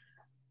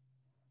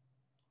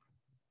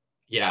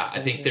 Yeah,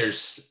 I think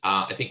there's,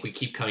 I think we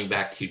keep coming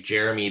back to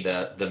Jeremy,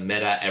 the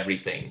meta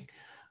everything.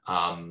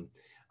 I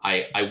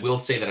will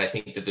say that I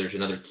think that there's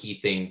another key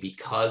thing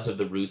because of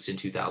the roots in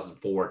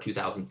 2004.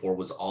 2004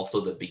 was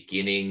also the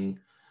beginning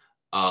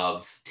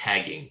of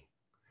tagging.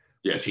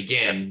 Yes, which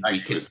again,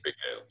 yes,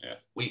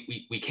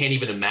 we can't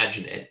even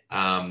imagine it.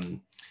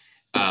 I'm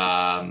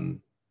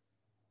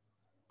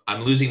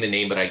losing the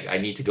name, but I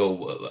need to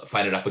go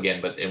find it up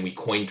again. And we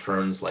coined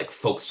terms like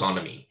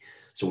folksonomy.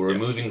 So we're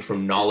moving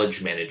from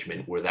knowledge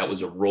management, where that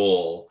was a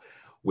role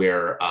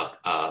where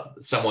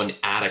someone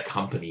at a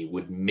company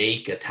would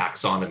make a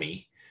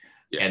taxonomy.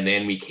 Yeah. And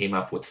then we came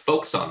up with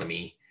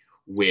folksonomy,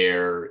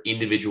 where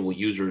individual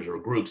users or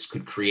groups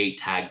could create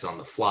tags on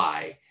the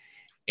fly.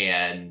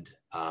 And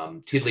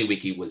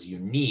TiddlyWiki was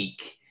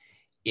unique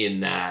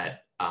in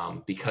that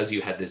because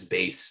you had this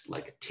base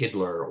like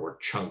tiddler or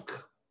chunk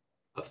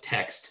of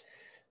text,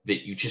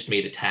 that you just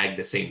made a tag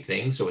the same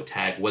thing. So a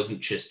tag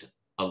wasn't just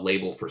a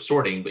label for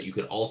sorting, but you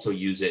could also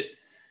use it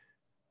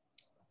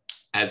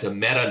as a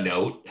meta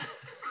note.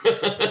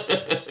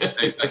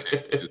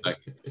 Exactly.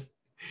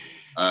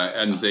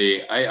 And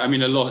I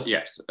mean, a lot,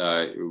 yes.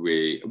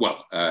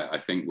 I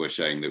think we're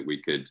showing that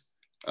we could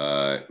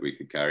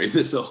carry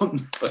this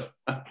on.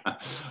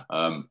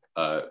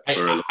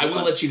 I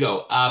will let you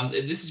go.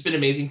 This has been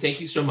amazing.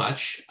 Thank you so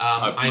much.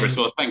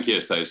 Well, thank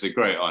you. So it's a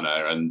great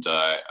honor, and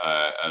I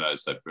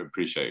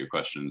appreciate your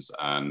questions.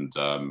 And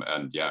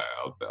yeah,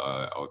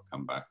 I'll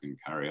come back and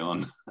carry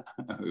on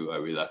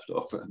where we left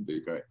off. That'd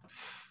be great.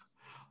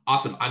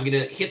 Awesome. I'm going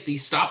to hit the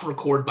stop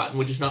record button,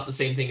 which is not the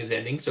same thing as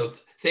ending. So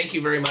thank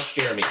you very much,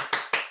 Jeremy.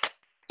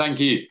 Thank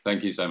you.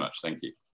 Thank you so much. Thank you.